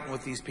start fighting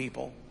with these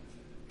people,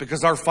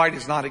 because our fight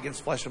is not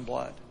against flesh and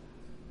blood.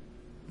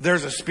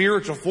 There's a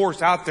spiritual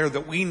force out there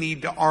that we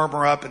need to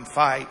armor up and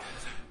fight.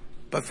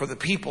 But for the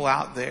people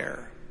out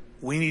there,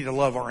 we need to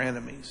love our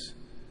enemies.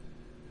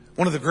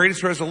 One of the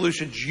greatest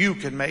resolutions you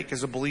can make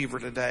as a believer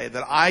today,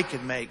 that I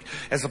can make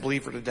as a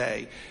believer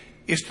today,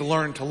 is to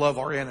learn to love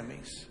our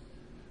enemies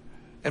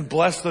and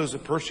bless those who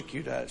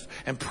persecute us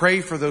and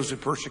pray for those who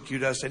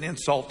persecute us and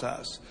insult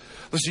us.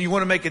 Listen, you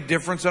want to make a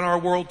difference in our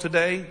world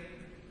today?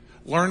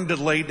 Learn to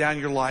lay down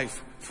your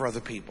life for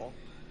other people.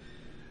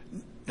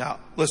 Now,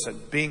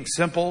 listen, being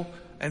simple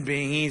and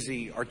being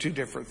easy are two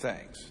different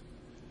things.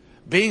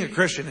 Being a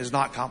Christian is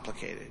not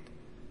complicated,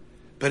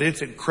 but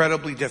it's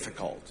incredibly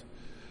difficult,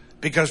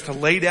 because to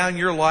lay down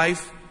your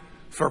life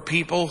for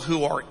people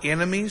who are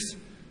enemies,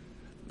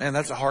 man,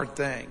 that's a hard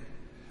thing.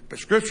 But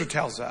Scripture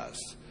tells us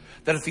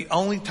that if the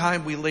only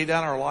time we lay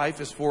down our life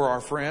is for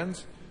our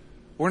friends,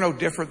 We're no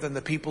different than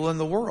the people in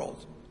the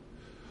world.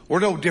 We're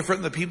no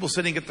different than the people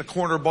sitting at the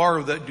corner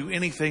bar that do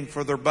anything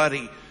for their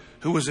buddy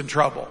who was in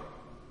trouble.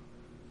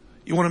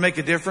 You want to make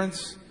a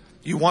difference?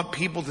 You want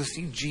people to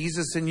see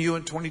Jesus in you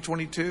in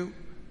 2022?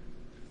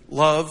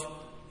 Love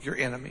your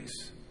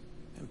enemies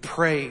and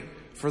pray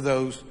for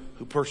those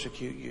who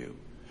persecute you.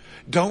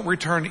 Don't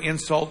return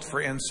insult for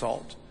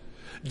insult.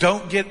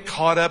 Don't get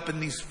caught up in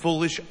these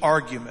foolish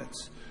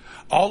arguments.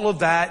 All of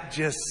that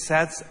just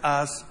sets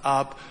us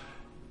up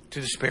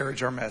to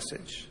disparage our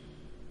message.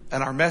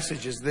 And our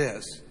message is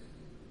this: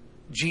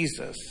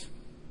 Jesus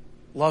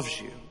loves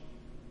you.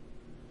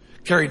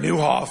 Carey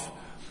Nieuwhof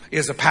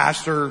is a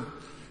pastor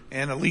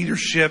and a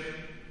leadership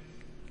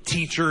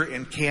teacher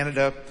in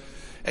Canada.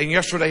 And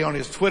yesterday on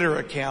his Twitter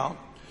account,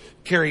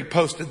 Carey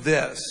posted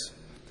this: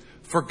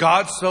 "For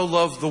God so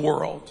loved the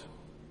world,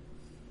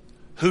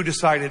 who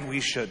decided we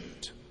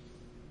shouldn't?"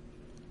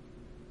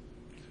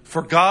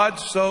 For God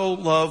so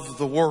loved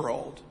the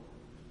world,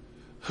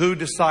 who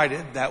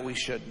decided that we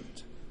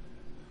shouldn't?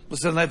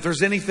 Listen, if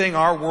there's anything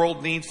our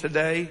world needs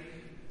today,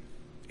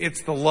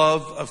 it's the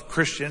love of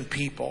Christian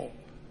people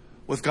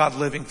with God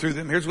living through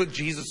them. Here's what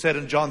Jesus said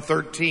in John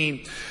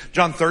 13,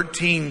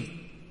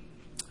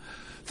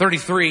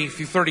 33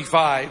 through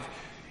 35.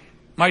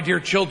 "My dear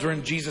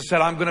children," Jesus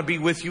said, "I'm going to be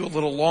with you a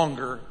little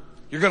longer.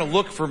 You're going to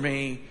look for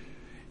me.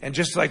 And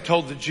just as I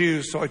told the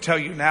Jews, so I tell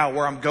you now,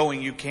 where I'm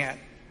going, you can't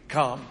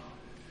come."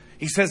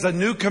 He says, "A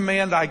new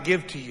command I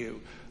give to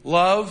you.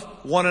 Love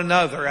one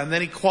another." And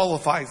then he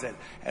qualifies it.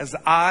 "As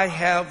I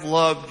have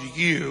loved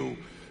you,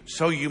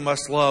 so you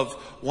must love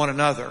one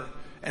another."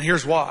 And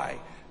here's why.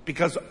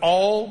 Because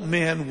all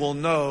men will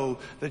know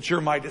that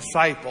you're my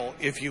disciple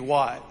if you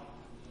what?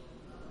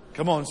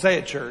 Come on, say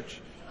it,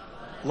 church.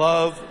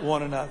 Love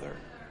one another.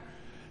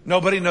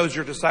 Nobody knows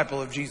you're a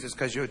disciple of Jesus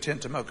because you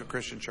attend Tomoka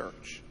Christian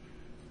Church.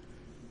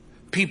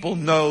 People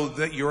know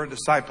that you're a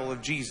disciple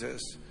of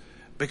Jesus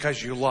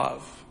because you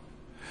love.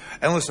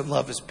 And listen,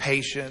 love is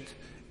patient,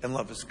 and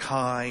love is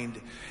kind,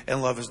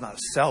 and love is not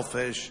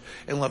selfish,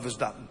 and love does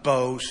not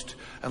boast,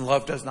 and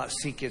love does not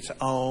seek its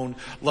own.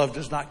 Love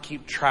does not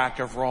keep track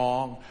of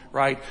wrong,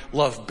 right?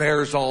 Love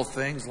bears all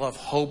things. Love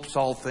hopes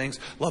all things.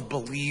 Love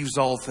believes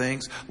all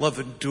things. Love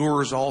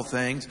endures all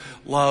things.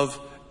 Love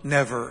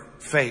never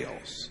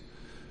fails.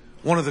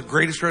 One of the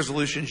greatest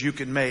resolutions you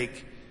can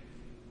make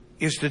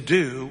is to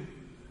do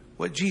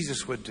what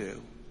Jesus would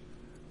do.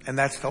 And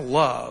that's to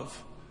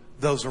love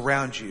those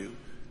around you,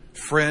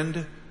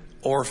 friend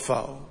or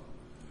foe.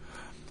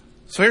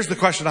 So here's the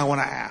question I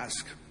want to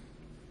ask.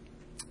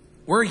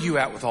 Where are you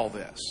at with all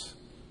this?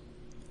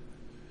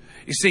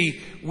 You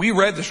see, we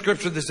read the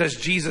scripture that says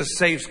Jesus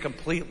saves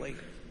completely.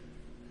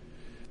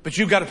 But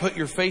you've got to put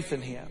your faith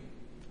in him.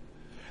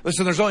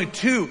 Listen, there's only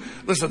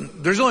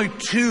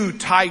two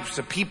types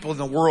of people in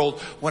the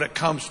world when it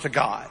comes to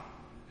God.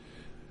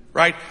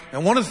 Right?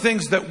 And one of the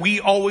things that we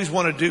always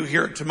want to do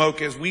here at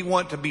Tomoka is we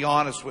want to be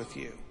honest with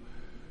you.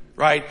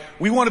 Right?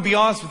 We want to be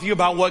honest with you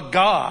about what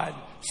God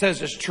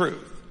says is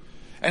truth.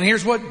 And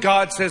here's what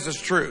God says is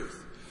truth.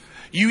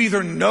 You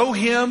either know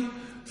him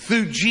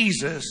through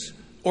Jesus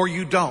or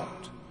you don't.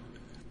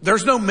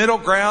 There's no middle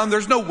ground.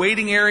 There's no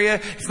waiting area.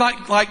 It's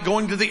not like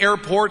going to the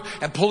airport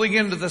and pulling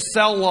into the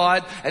cell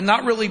lot and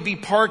not really be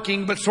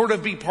parking, but sort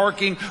of be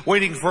parking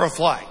waiting for a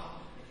flight.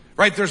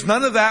 Right? There's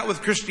none of that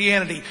with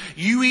Christianity.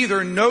 You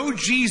either know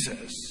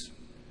Jesus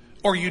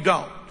or you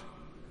don't.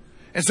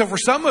 And so for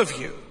some of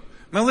you,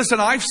 now listen,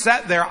 I've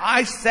sat there.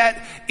 I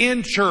sat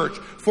in church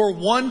for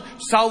one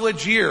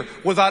solid year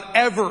without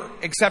ever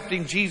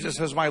accepting Jesus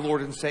as my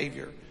Lord and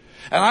Savior.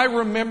 And I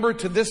remember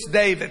to this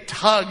day the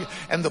tug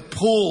and the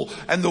pull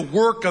and the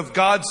work of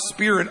God's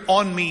Spirit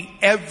on me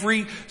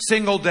every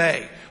single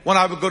day when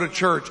I would go to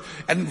church.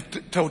 And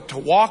to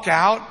walk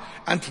out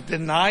and to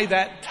deny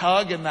that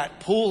tug and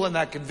that pull and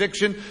that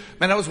conviction,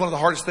 man, that was one of the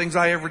hardest things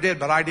I ever did,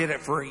 but I did it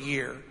for a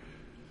year.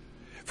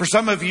 For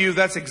some of you,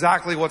 that's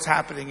exactly what's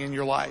happening in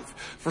your life.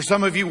 For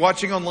some of you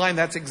watching online,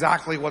 that's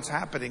exactly what's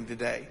happening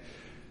today.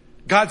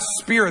 God's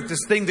Spirit,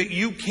 this thing that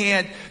you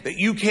can't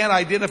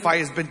identify,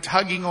 has been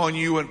tugging on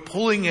you and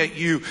pulling at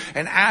you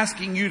and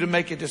asking you to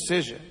make a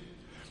decision.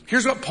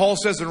 Here's what Paul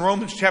says in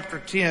Romans chapter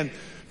 10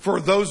 for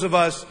those of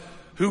us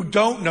who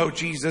don't know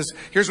Jesus.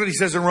 Here's what he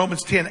says in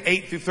Romans 10,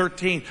 8 through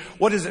 13.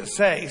 What does it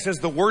say? He says,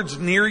 the word's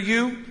near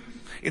you.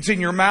 It's in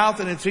your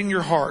mouth and it's in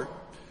your heart.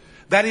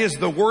 That is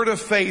the word of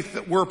faith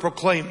that we're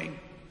proclaiming.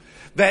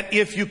 That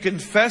if you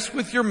confess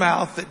with your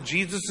mouth that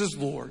Jesus is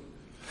Lord,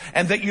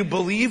 and that you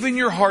believe in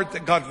your heart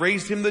that God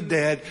raised him from the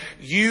dead,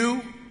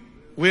 you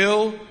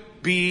will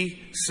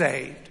be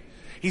saved.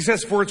 He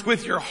says, for it's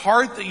with your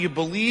heart that you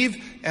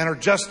believe and are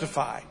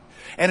justified.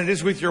 And it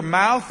is with your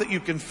mouth that you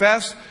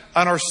confess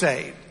and are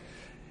saved.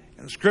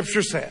 And the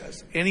scripture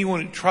says,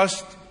 anyone who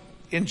trusts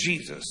in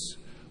Jesus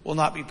will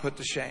not be put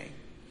to shame.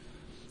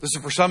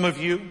 Listen, for some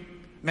of you,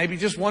 maybe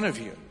just one of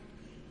you,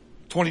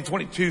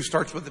 2022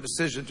 starts with a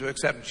decision to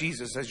accept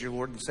Jesus as your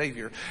Lord and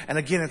Savior. And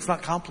again, it's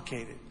not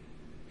complicated.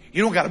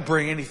 You don't got to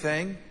bring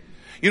anything.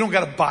 You don't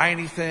got to buy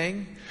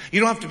anything. You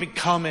don't have to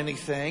become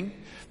anything.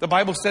 The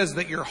Bible says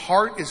that your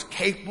heart is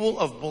capable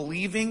of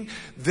believing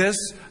this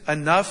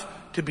enough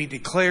to be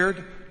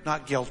declared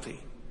not guilty.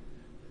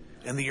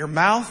 And that your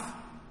mouth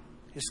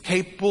is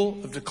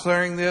capable of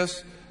declaring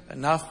this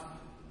enough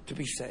to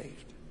be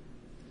saved.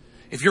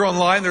 If you're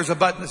online, there's a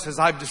button that says,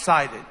 I've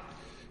decided.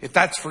 If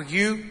that's for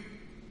you,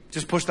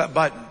 just push that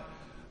button.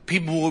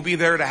 People will be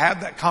there to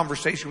have that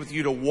conversation with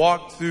you, to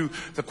walk through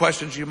the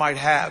questions you might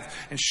have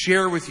and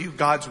share with you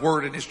God's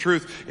word and His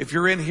truth. If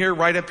you're in here,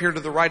 right up here to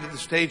the right of the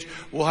stage,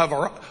 we'll have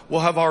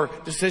our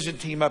decision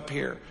team up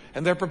here.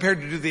 And they're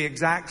prepared to do the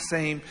exact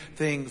same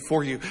thing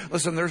for you.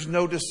 Listen, there's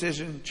no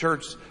decision,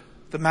 church,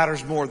 that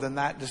matters more than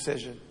that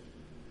decision.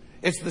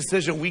 It's the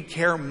decision we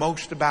care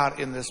most about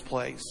in this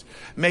place.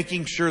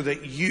 Making sure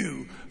that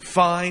you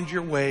find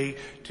your way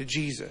to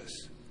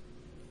Jesus.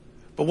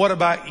 But what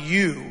about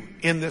you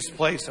in this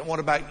place? And what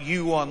about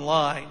you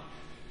online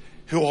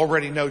who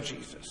already know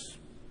Jesus?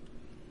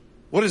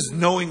 What is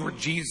knowing where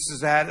Jesus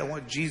is at and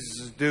what Jesus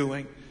is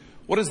doing?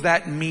 What does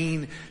that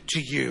mean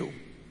to you?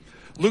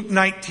 Luke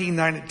 19,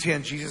 9 and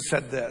 10, Jesus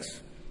said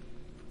this.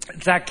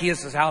 At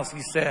Zacchaeus' house,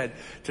 He said,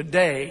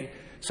 today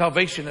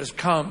salvation has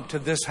come to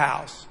this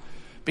house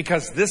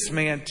because this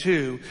man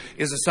too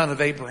is a son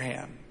of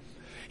Abraham.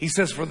 He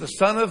says, for the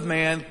Son of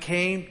Man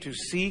came to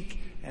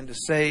seek and to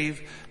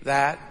save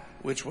that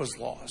which was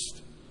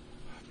lost.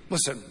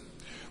 Listen,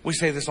 we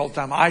say this all the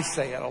time. I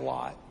say it a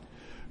lot,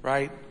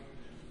 right?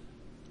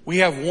 We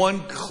have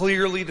one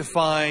clearly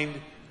defined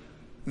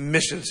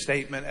mission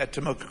statement at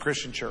Tomoka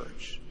Christian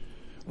Church.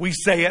 We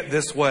say it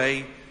this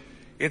way.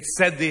 It's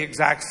said the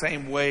exact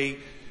same way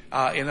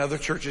in other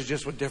churches,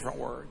 just with different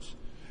words.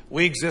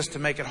 We exist to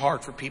make it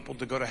hard for people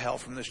to go to hell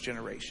from this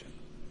generation.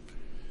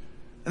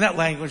 And that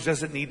language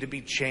doesn't need to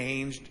be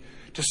changed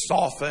to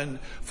soften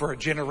for a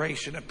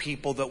generation of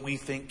people that we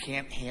think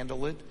can't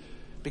handle it.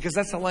 Because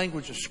that's the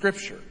language of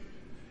Scripture.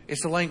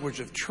 It's the language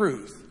of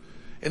truth.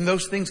 And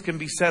those things can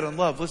be said in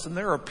love. Listen,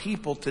 there are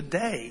people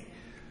today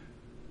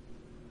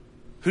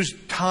whose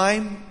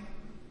time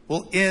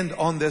will end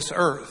on this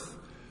earth.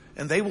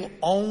 And they will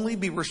only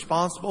be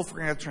responsible for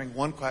answering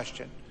one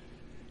question.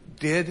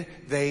 Did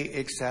they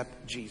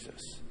accept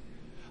Jesus?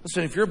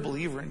 Listen, if you're a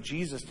believer in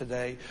Jesus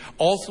today,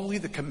 ultimately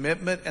the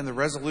commitment and the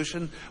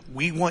resolution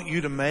we want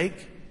you to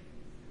make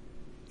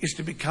is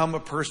to become a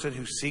person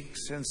who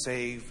seeks and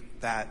saves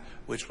that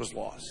which was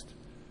lost.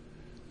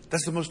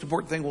 That's the most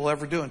important thing we'll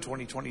ever do in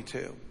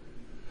 2022.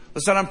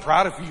 Listen, I'm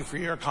proud of you for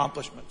your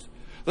accomplishments.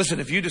 Listen,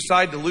 if you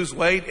decide to lose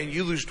weight and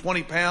you lose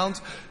 20 pounds,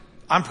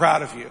 I'm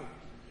proud of you.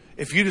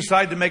 If you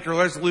decide to make a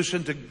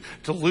resolution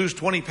to lose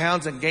 20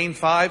 pounds and gain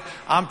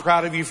 5, I'm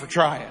proud of you for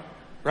trying,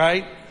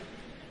 right?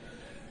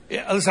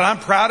 Yeah, listen, I'm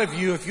proud of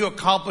you if you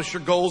accomplish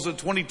your goals in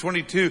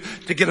 2022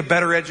 to get a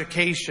better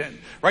education,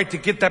 right? To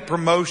get that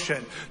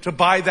promotion, to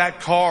buy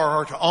that car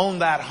or to own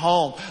that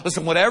home.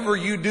 Listen, whatever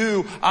you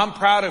do, I'm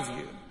proud of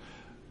you.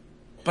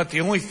 But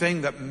the only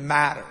thing that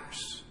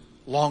matters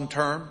long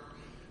term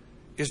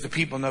is the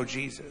people know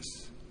Jesus.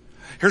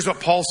 Here's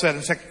what Paul said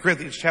in 2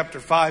 Corinthians chapter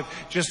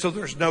 5, just so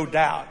there's no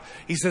doubt.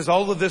 He says,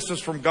 all of this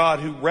is from God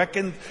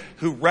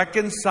who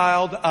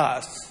reconciled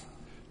us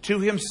to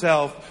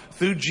Himself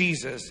through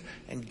Jesus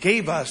and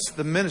gave us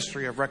the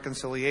ministry of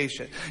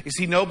reconciliation. You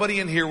see, nobody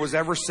in here was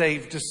ever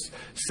saved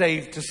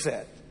to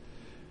sin.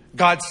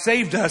 God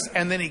saved us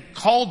and then He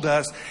called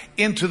us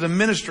into the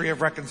ministry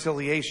of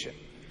reconciliation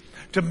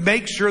to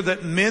make sure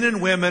that men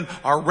and women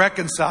are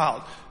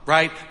reconciled,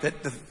 right?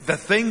 That the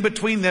thing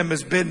between them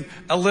has been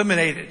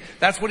eliminated.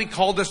 That's what He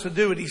called us to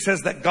do. And He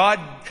says that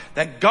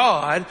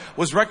God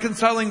was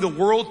reconciling the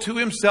world to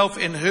Himself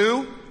in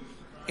who?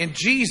 In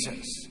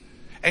Jesus.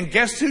 And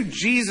guess who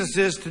Jesus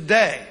is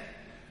today?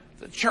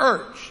 The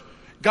church.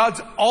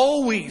 God's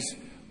always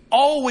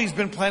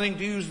been planning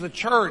to use the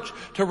church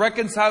to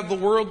reconcile the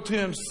world to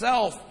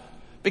Himself.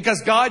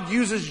 Because God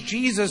uses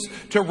Jesus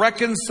to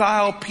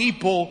reconcile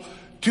people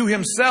to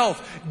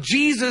Himself.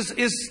 Jesus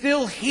is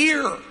still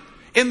here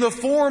in the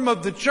form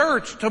of the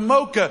church.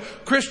 Tomoka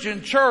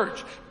Christian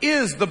Church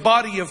is the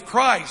body of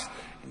Christ.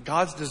 And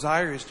God's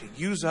desire is to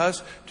use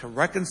us to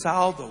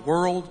reconcile the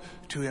world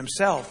to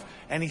Himself.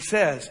 And He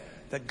says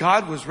that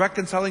God was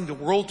reconciling the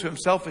world to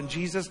Himself in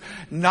Jesus,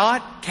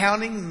 not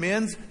counting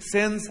men's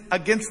sins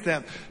against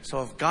them.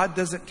 So if God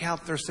doesn't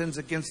count their sins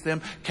against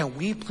them, can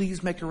we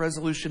please make a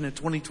resolution in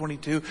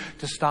 2022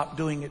 to stop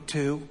doing it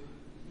too?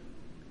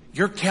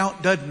 Your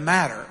count doesn't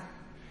matter.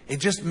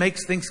 It just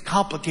makes things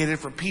complicated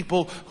for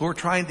people who are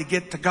trying to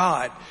get to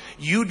God.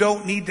 You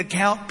don't need to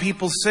count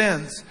people's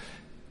sins.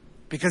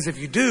 Because if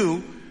you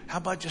do, how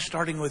about just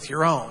starting with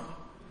your own?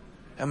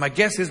 And my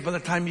guess is by the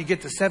time you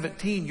get to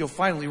 17, you'll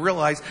finally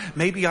realize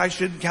maybe I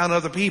shouldn't count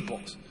other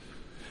people's.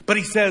 But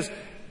He says,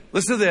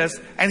 listen to this,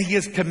 and He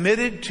has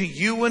committed to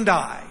you and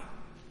I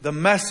the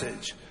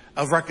message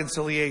of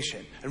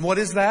reconciliation. And what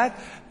is that?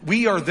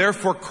 We are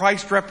therefore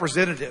Christ's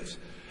representatives.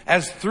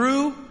 As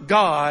though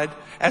God,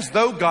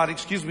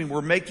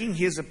 were making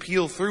His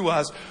appeal through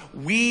us,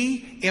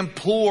 we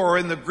implore,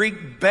 in the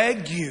Greek,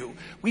 beg you.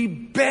 We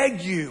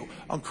beg you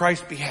on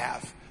Christ's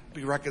behalf,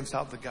 be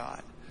reconciled to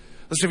God.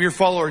 Listen, if you're a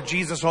follower of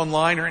Jesus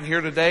online or in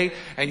here today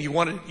and you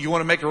want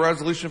to make a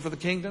resolution for the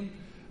kingdom,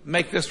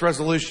 make this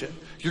resolution.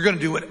 You're going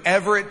to do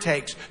whatever it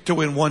takes to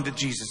win one to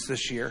Jesus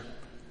this year.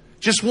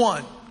 Just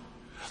one.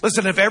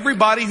 Listen, if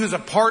everybody who's a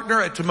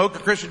partner at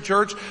Tomoka Christian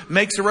Church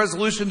makes a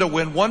resolution to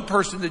win one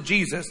person to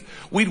Jesus,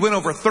 we'd win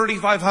over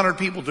 3,500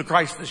 people to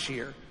Christ this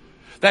year.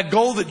 That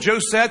goal that Joe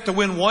set to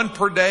win one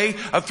per day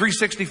of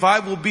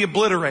 365 will be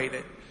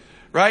obliterated.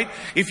 Right?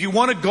 If you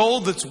want a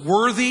goal that's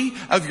worthy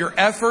of your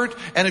effort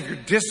and of your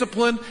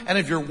discipline and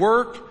of your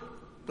work,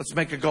 let's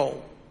make a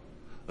goal.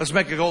 Let's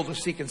make a goal to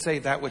seek and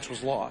save that which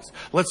was lost.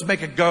 Let's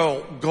make a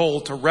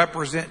goal to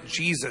represent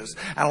Jesus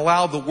and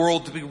allow the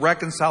world to be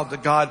reconciled to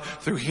God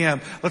through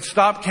Him. Let's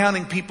stop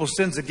counting people's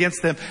sins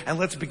against them and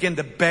let's begin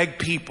to beg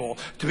people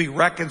to be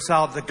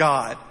reconciled to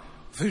God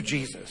through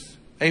Jesus.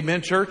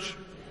 Amen, church?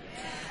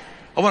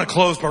 I want to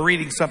close by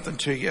reading something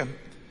to you.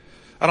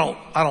 I don't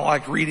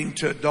like reading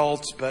to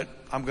adults, but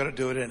I'm going to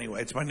do it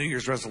anyway. It's my New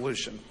Year's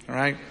resolution. All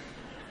right.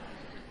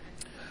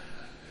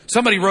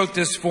 Somebody wrote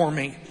this for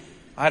me.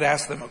 I'd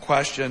asked them a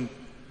question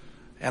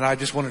and I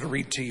just wanted to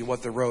read to you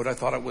what they wrote. I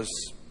thought it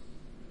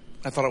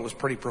was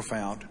pretty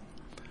profound.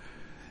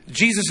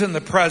 Jesus in the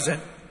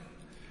present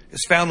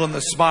is found in the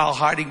smile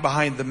hiding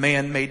behind the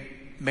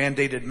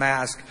mandated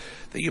mask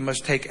that you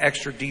must take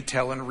extra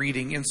detail in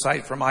reading,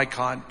 insight from eye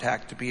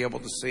contact to be able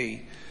to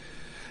see.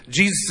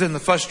 Jesus in the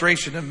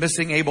frustration of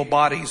missing able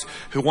bodies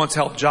who once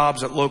held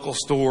jobs at local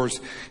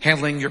stores,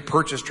 handling your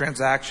purchase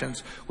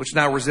transactions, which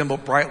now resemble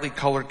brightly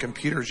colored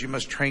computers you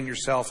must train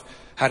yourself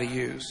how to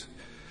use.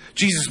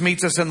 Jesus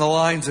meets us in the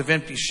lines of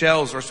empty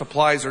shelves where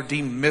supplies are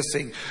deemed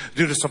missing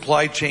due to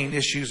supply chain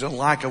issues and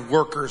lack of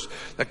workers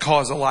that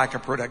cause a lack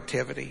of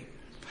productivity.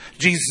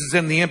 Jesus is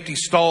in the empty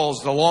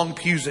stalls, the long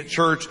pews at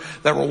church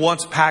that were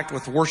once packed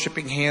with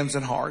worshiping hands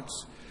and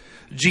hearts.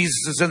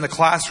 Jesus is in the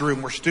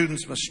classroom where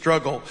students must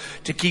struggle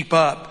to keep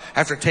up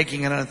after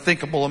taking an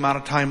unthinkable amount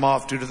of time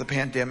off due to the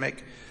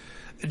pandemic.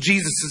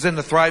 Jesus is in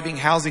the thriving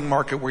housing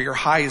market where your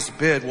highest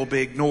bid will be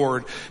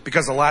ignored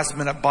because a last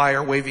minute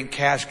buyer waving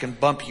cash can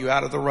bump you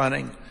out of the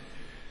running.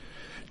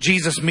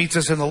 Jesus meets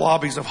us in the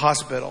lobbies of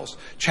hospitals,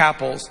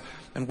 chapels,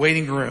 and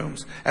waiting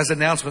rooms as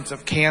announcements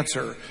of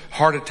cancer,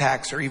 heart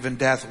attacks, or even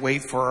death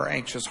wait for our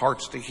anxious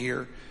hearts to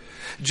hear.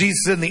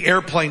 Jesus is in the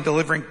airplane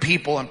delivering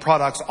people and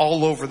products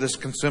all over this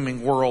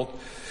consuming world.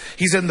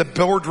 He's in the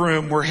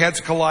boardroom where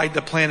heads collide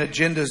to plan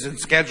agendas and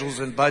schedules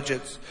and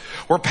budgets,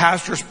 where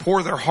pastors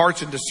pour their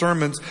hearts into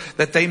sermons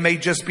that they may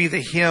just be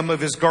the hem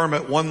of His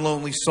garment one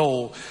lonely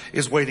soul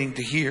is waiting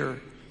to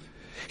hear.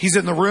 He's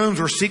in the rooms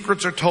where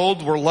secrets are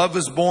told, where love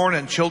is born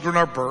and children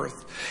are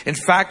birthed, in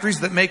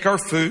factories that make our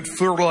food,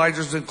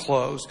 fertilizers and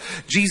clothes.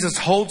 Jesus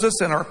holds us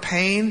in our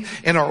pain,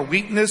 in our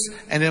weakness,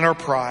 and in our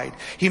pride.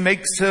 He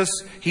makes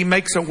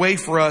a way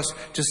for us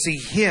to see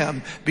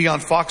Him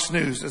beyond Fox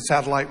News and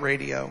satellite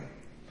radio.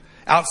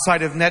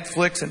 Outside of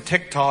Netflix and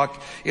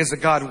TikTok is a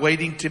God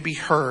waiting to be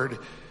heard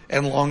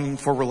and longing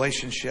for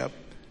relationship.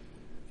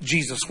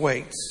 Jesus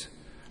waits.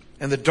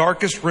 In the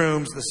darkest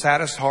rooms, the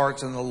saddest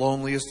hearts, and the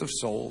loneliest of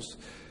souls,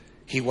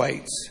 He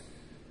waits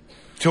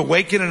to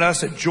awaken in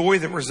us a joy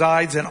that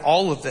resides in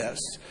all of this.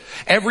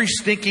 Every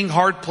stinking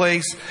hard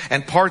place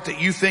and part that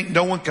you think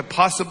no one could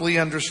possibly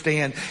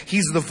understand.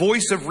 He's the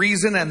voice of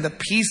reason and the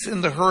peace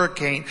in the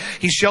hurricane.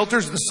 He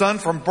shelters the sun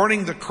from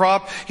burning the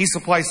crop. He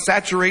supplies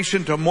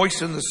saturation to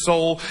moisten the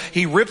soul.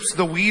 He rips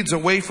the weeds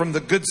away from the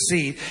good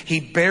seed. He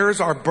bears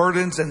our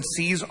burdens and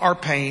sees our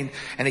pain.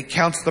 And He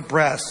counts the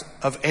breaths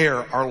of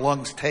air our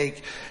lungs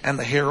take and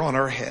the hair on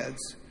our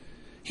heads.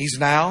 He's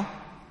now.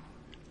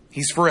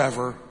 He's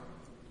forever.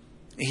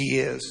 He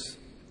is.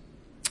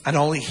 And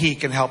only He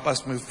can help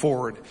us move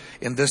forward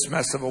in this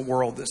mess of a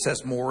world that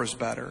says more is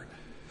better.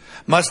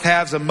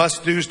 Must-haves and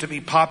must-dos to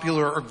be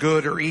popular or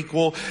good or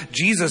equal.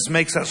 Jesus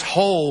makes us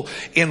whole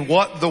in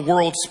what the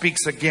world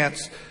speaks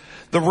against.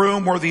 The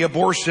room where the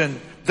abortion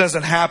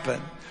doesn't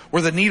happen,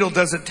 where the needle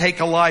doesn't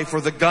take a life,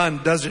 or the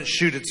gun doesn't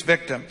shoot its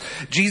victim.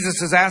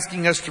 Jesus is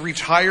asking us to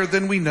reach higher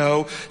than we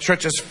know,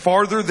 stretch us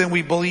farther than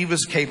we believe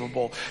is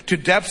capable, to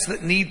depths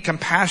that need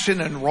compassion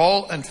and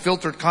raw and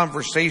filtered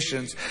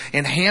conversations,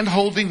 and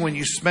hand-holding when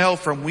you smell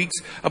from weeks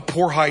of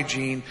poor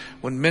hygiene,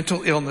 when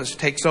mental illness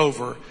takes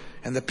over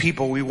and the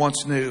people we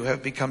once knew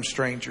have become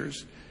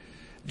strangers.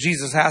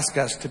 Jesus asks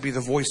us to be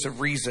the voice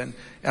of reason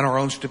in our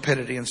own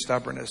stupidity and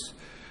stubbornness,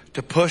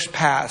 to push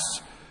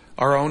past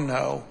our own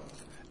no.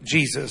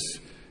 Jesus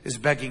is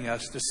begging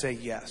us to say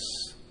yes.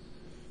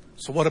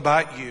 So what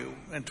about you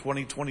in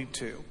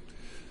 2022?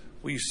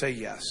 Will you say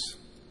yes?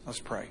 Let's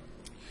pray.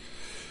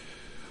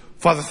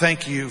 Father,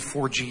 thank You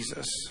for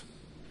Jesus.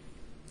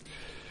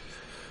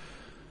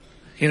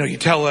 You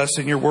tell us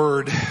in Your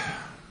word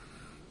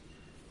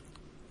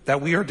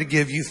that we are to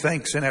give You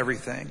thanks in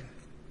everything.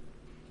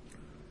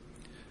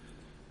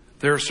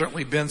 There has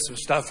certainly been some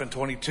stuff in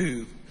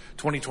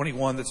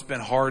 2021 that's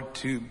been hard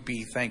to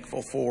be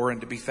thankful for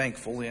and to be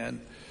thankful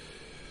in.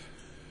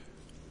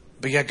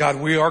 But yet, God,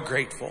 we are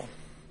grateful.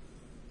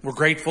 We're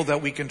grateful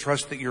that we can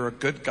trust that You're a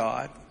good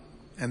God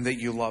and that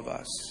You love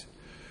us.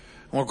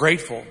 And we're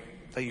grateful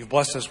that you've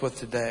blessed us with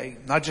today.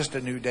 Not just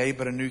a new day,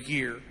 but a new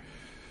year.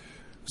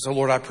 So,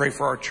 Lord, I pray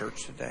for our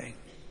church today.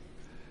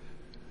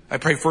 I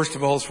pray, first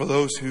of all, for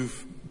those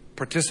who've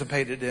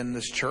participated in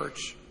this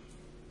church,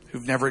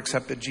 who've never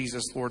accepted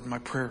Jesus, Lord. My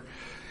prayer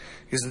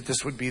is that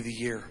this would be the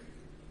year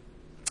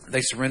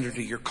they surrender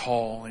to your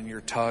call and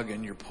your tug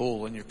and your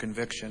pull and your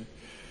conviction.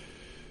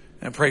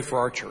 And I pray for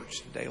our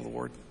church today,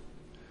 Lord.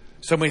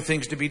 So many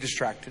things to be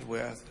distracted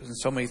with and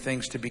so many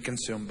things to be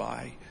consumed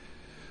by.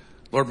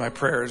 Lord, my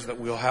prayer is that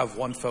we'll have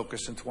one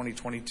focus in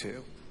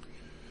 2022,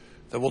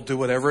 that we'll do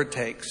whatever it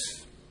takes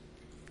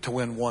to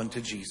win one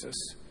to Jesus.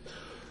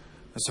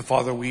 And so,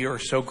 Father, we are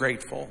so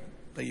grateful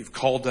that you've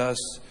called us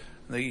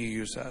and that you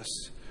use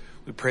us.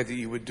 We pray that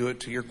you would do it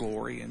to your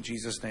glory. In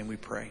Jesus' name we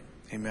pray.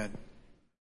 Amen.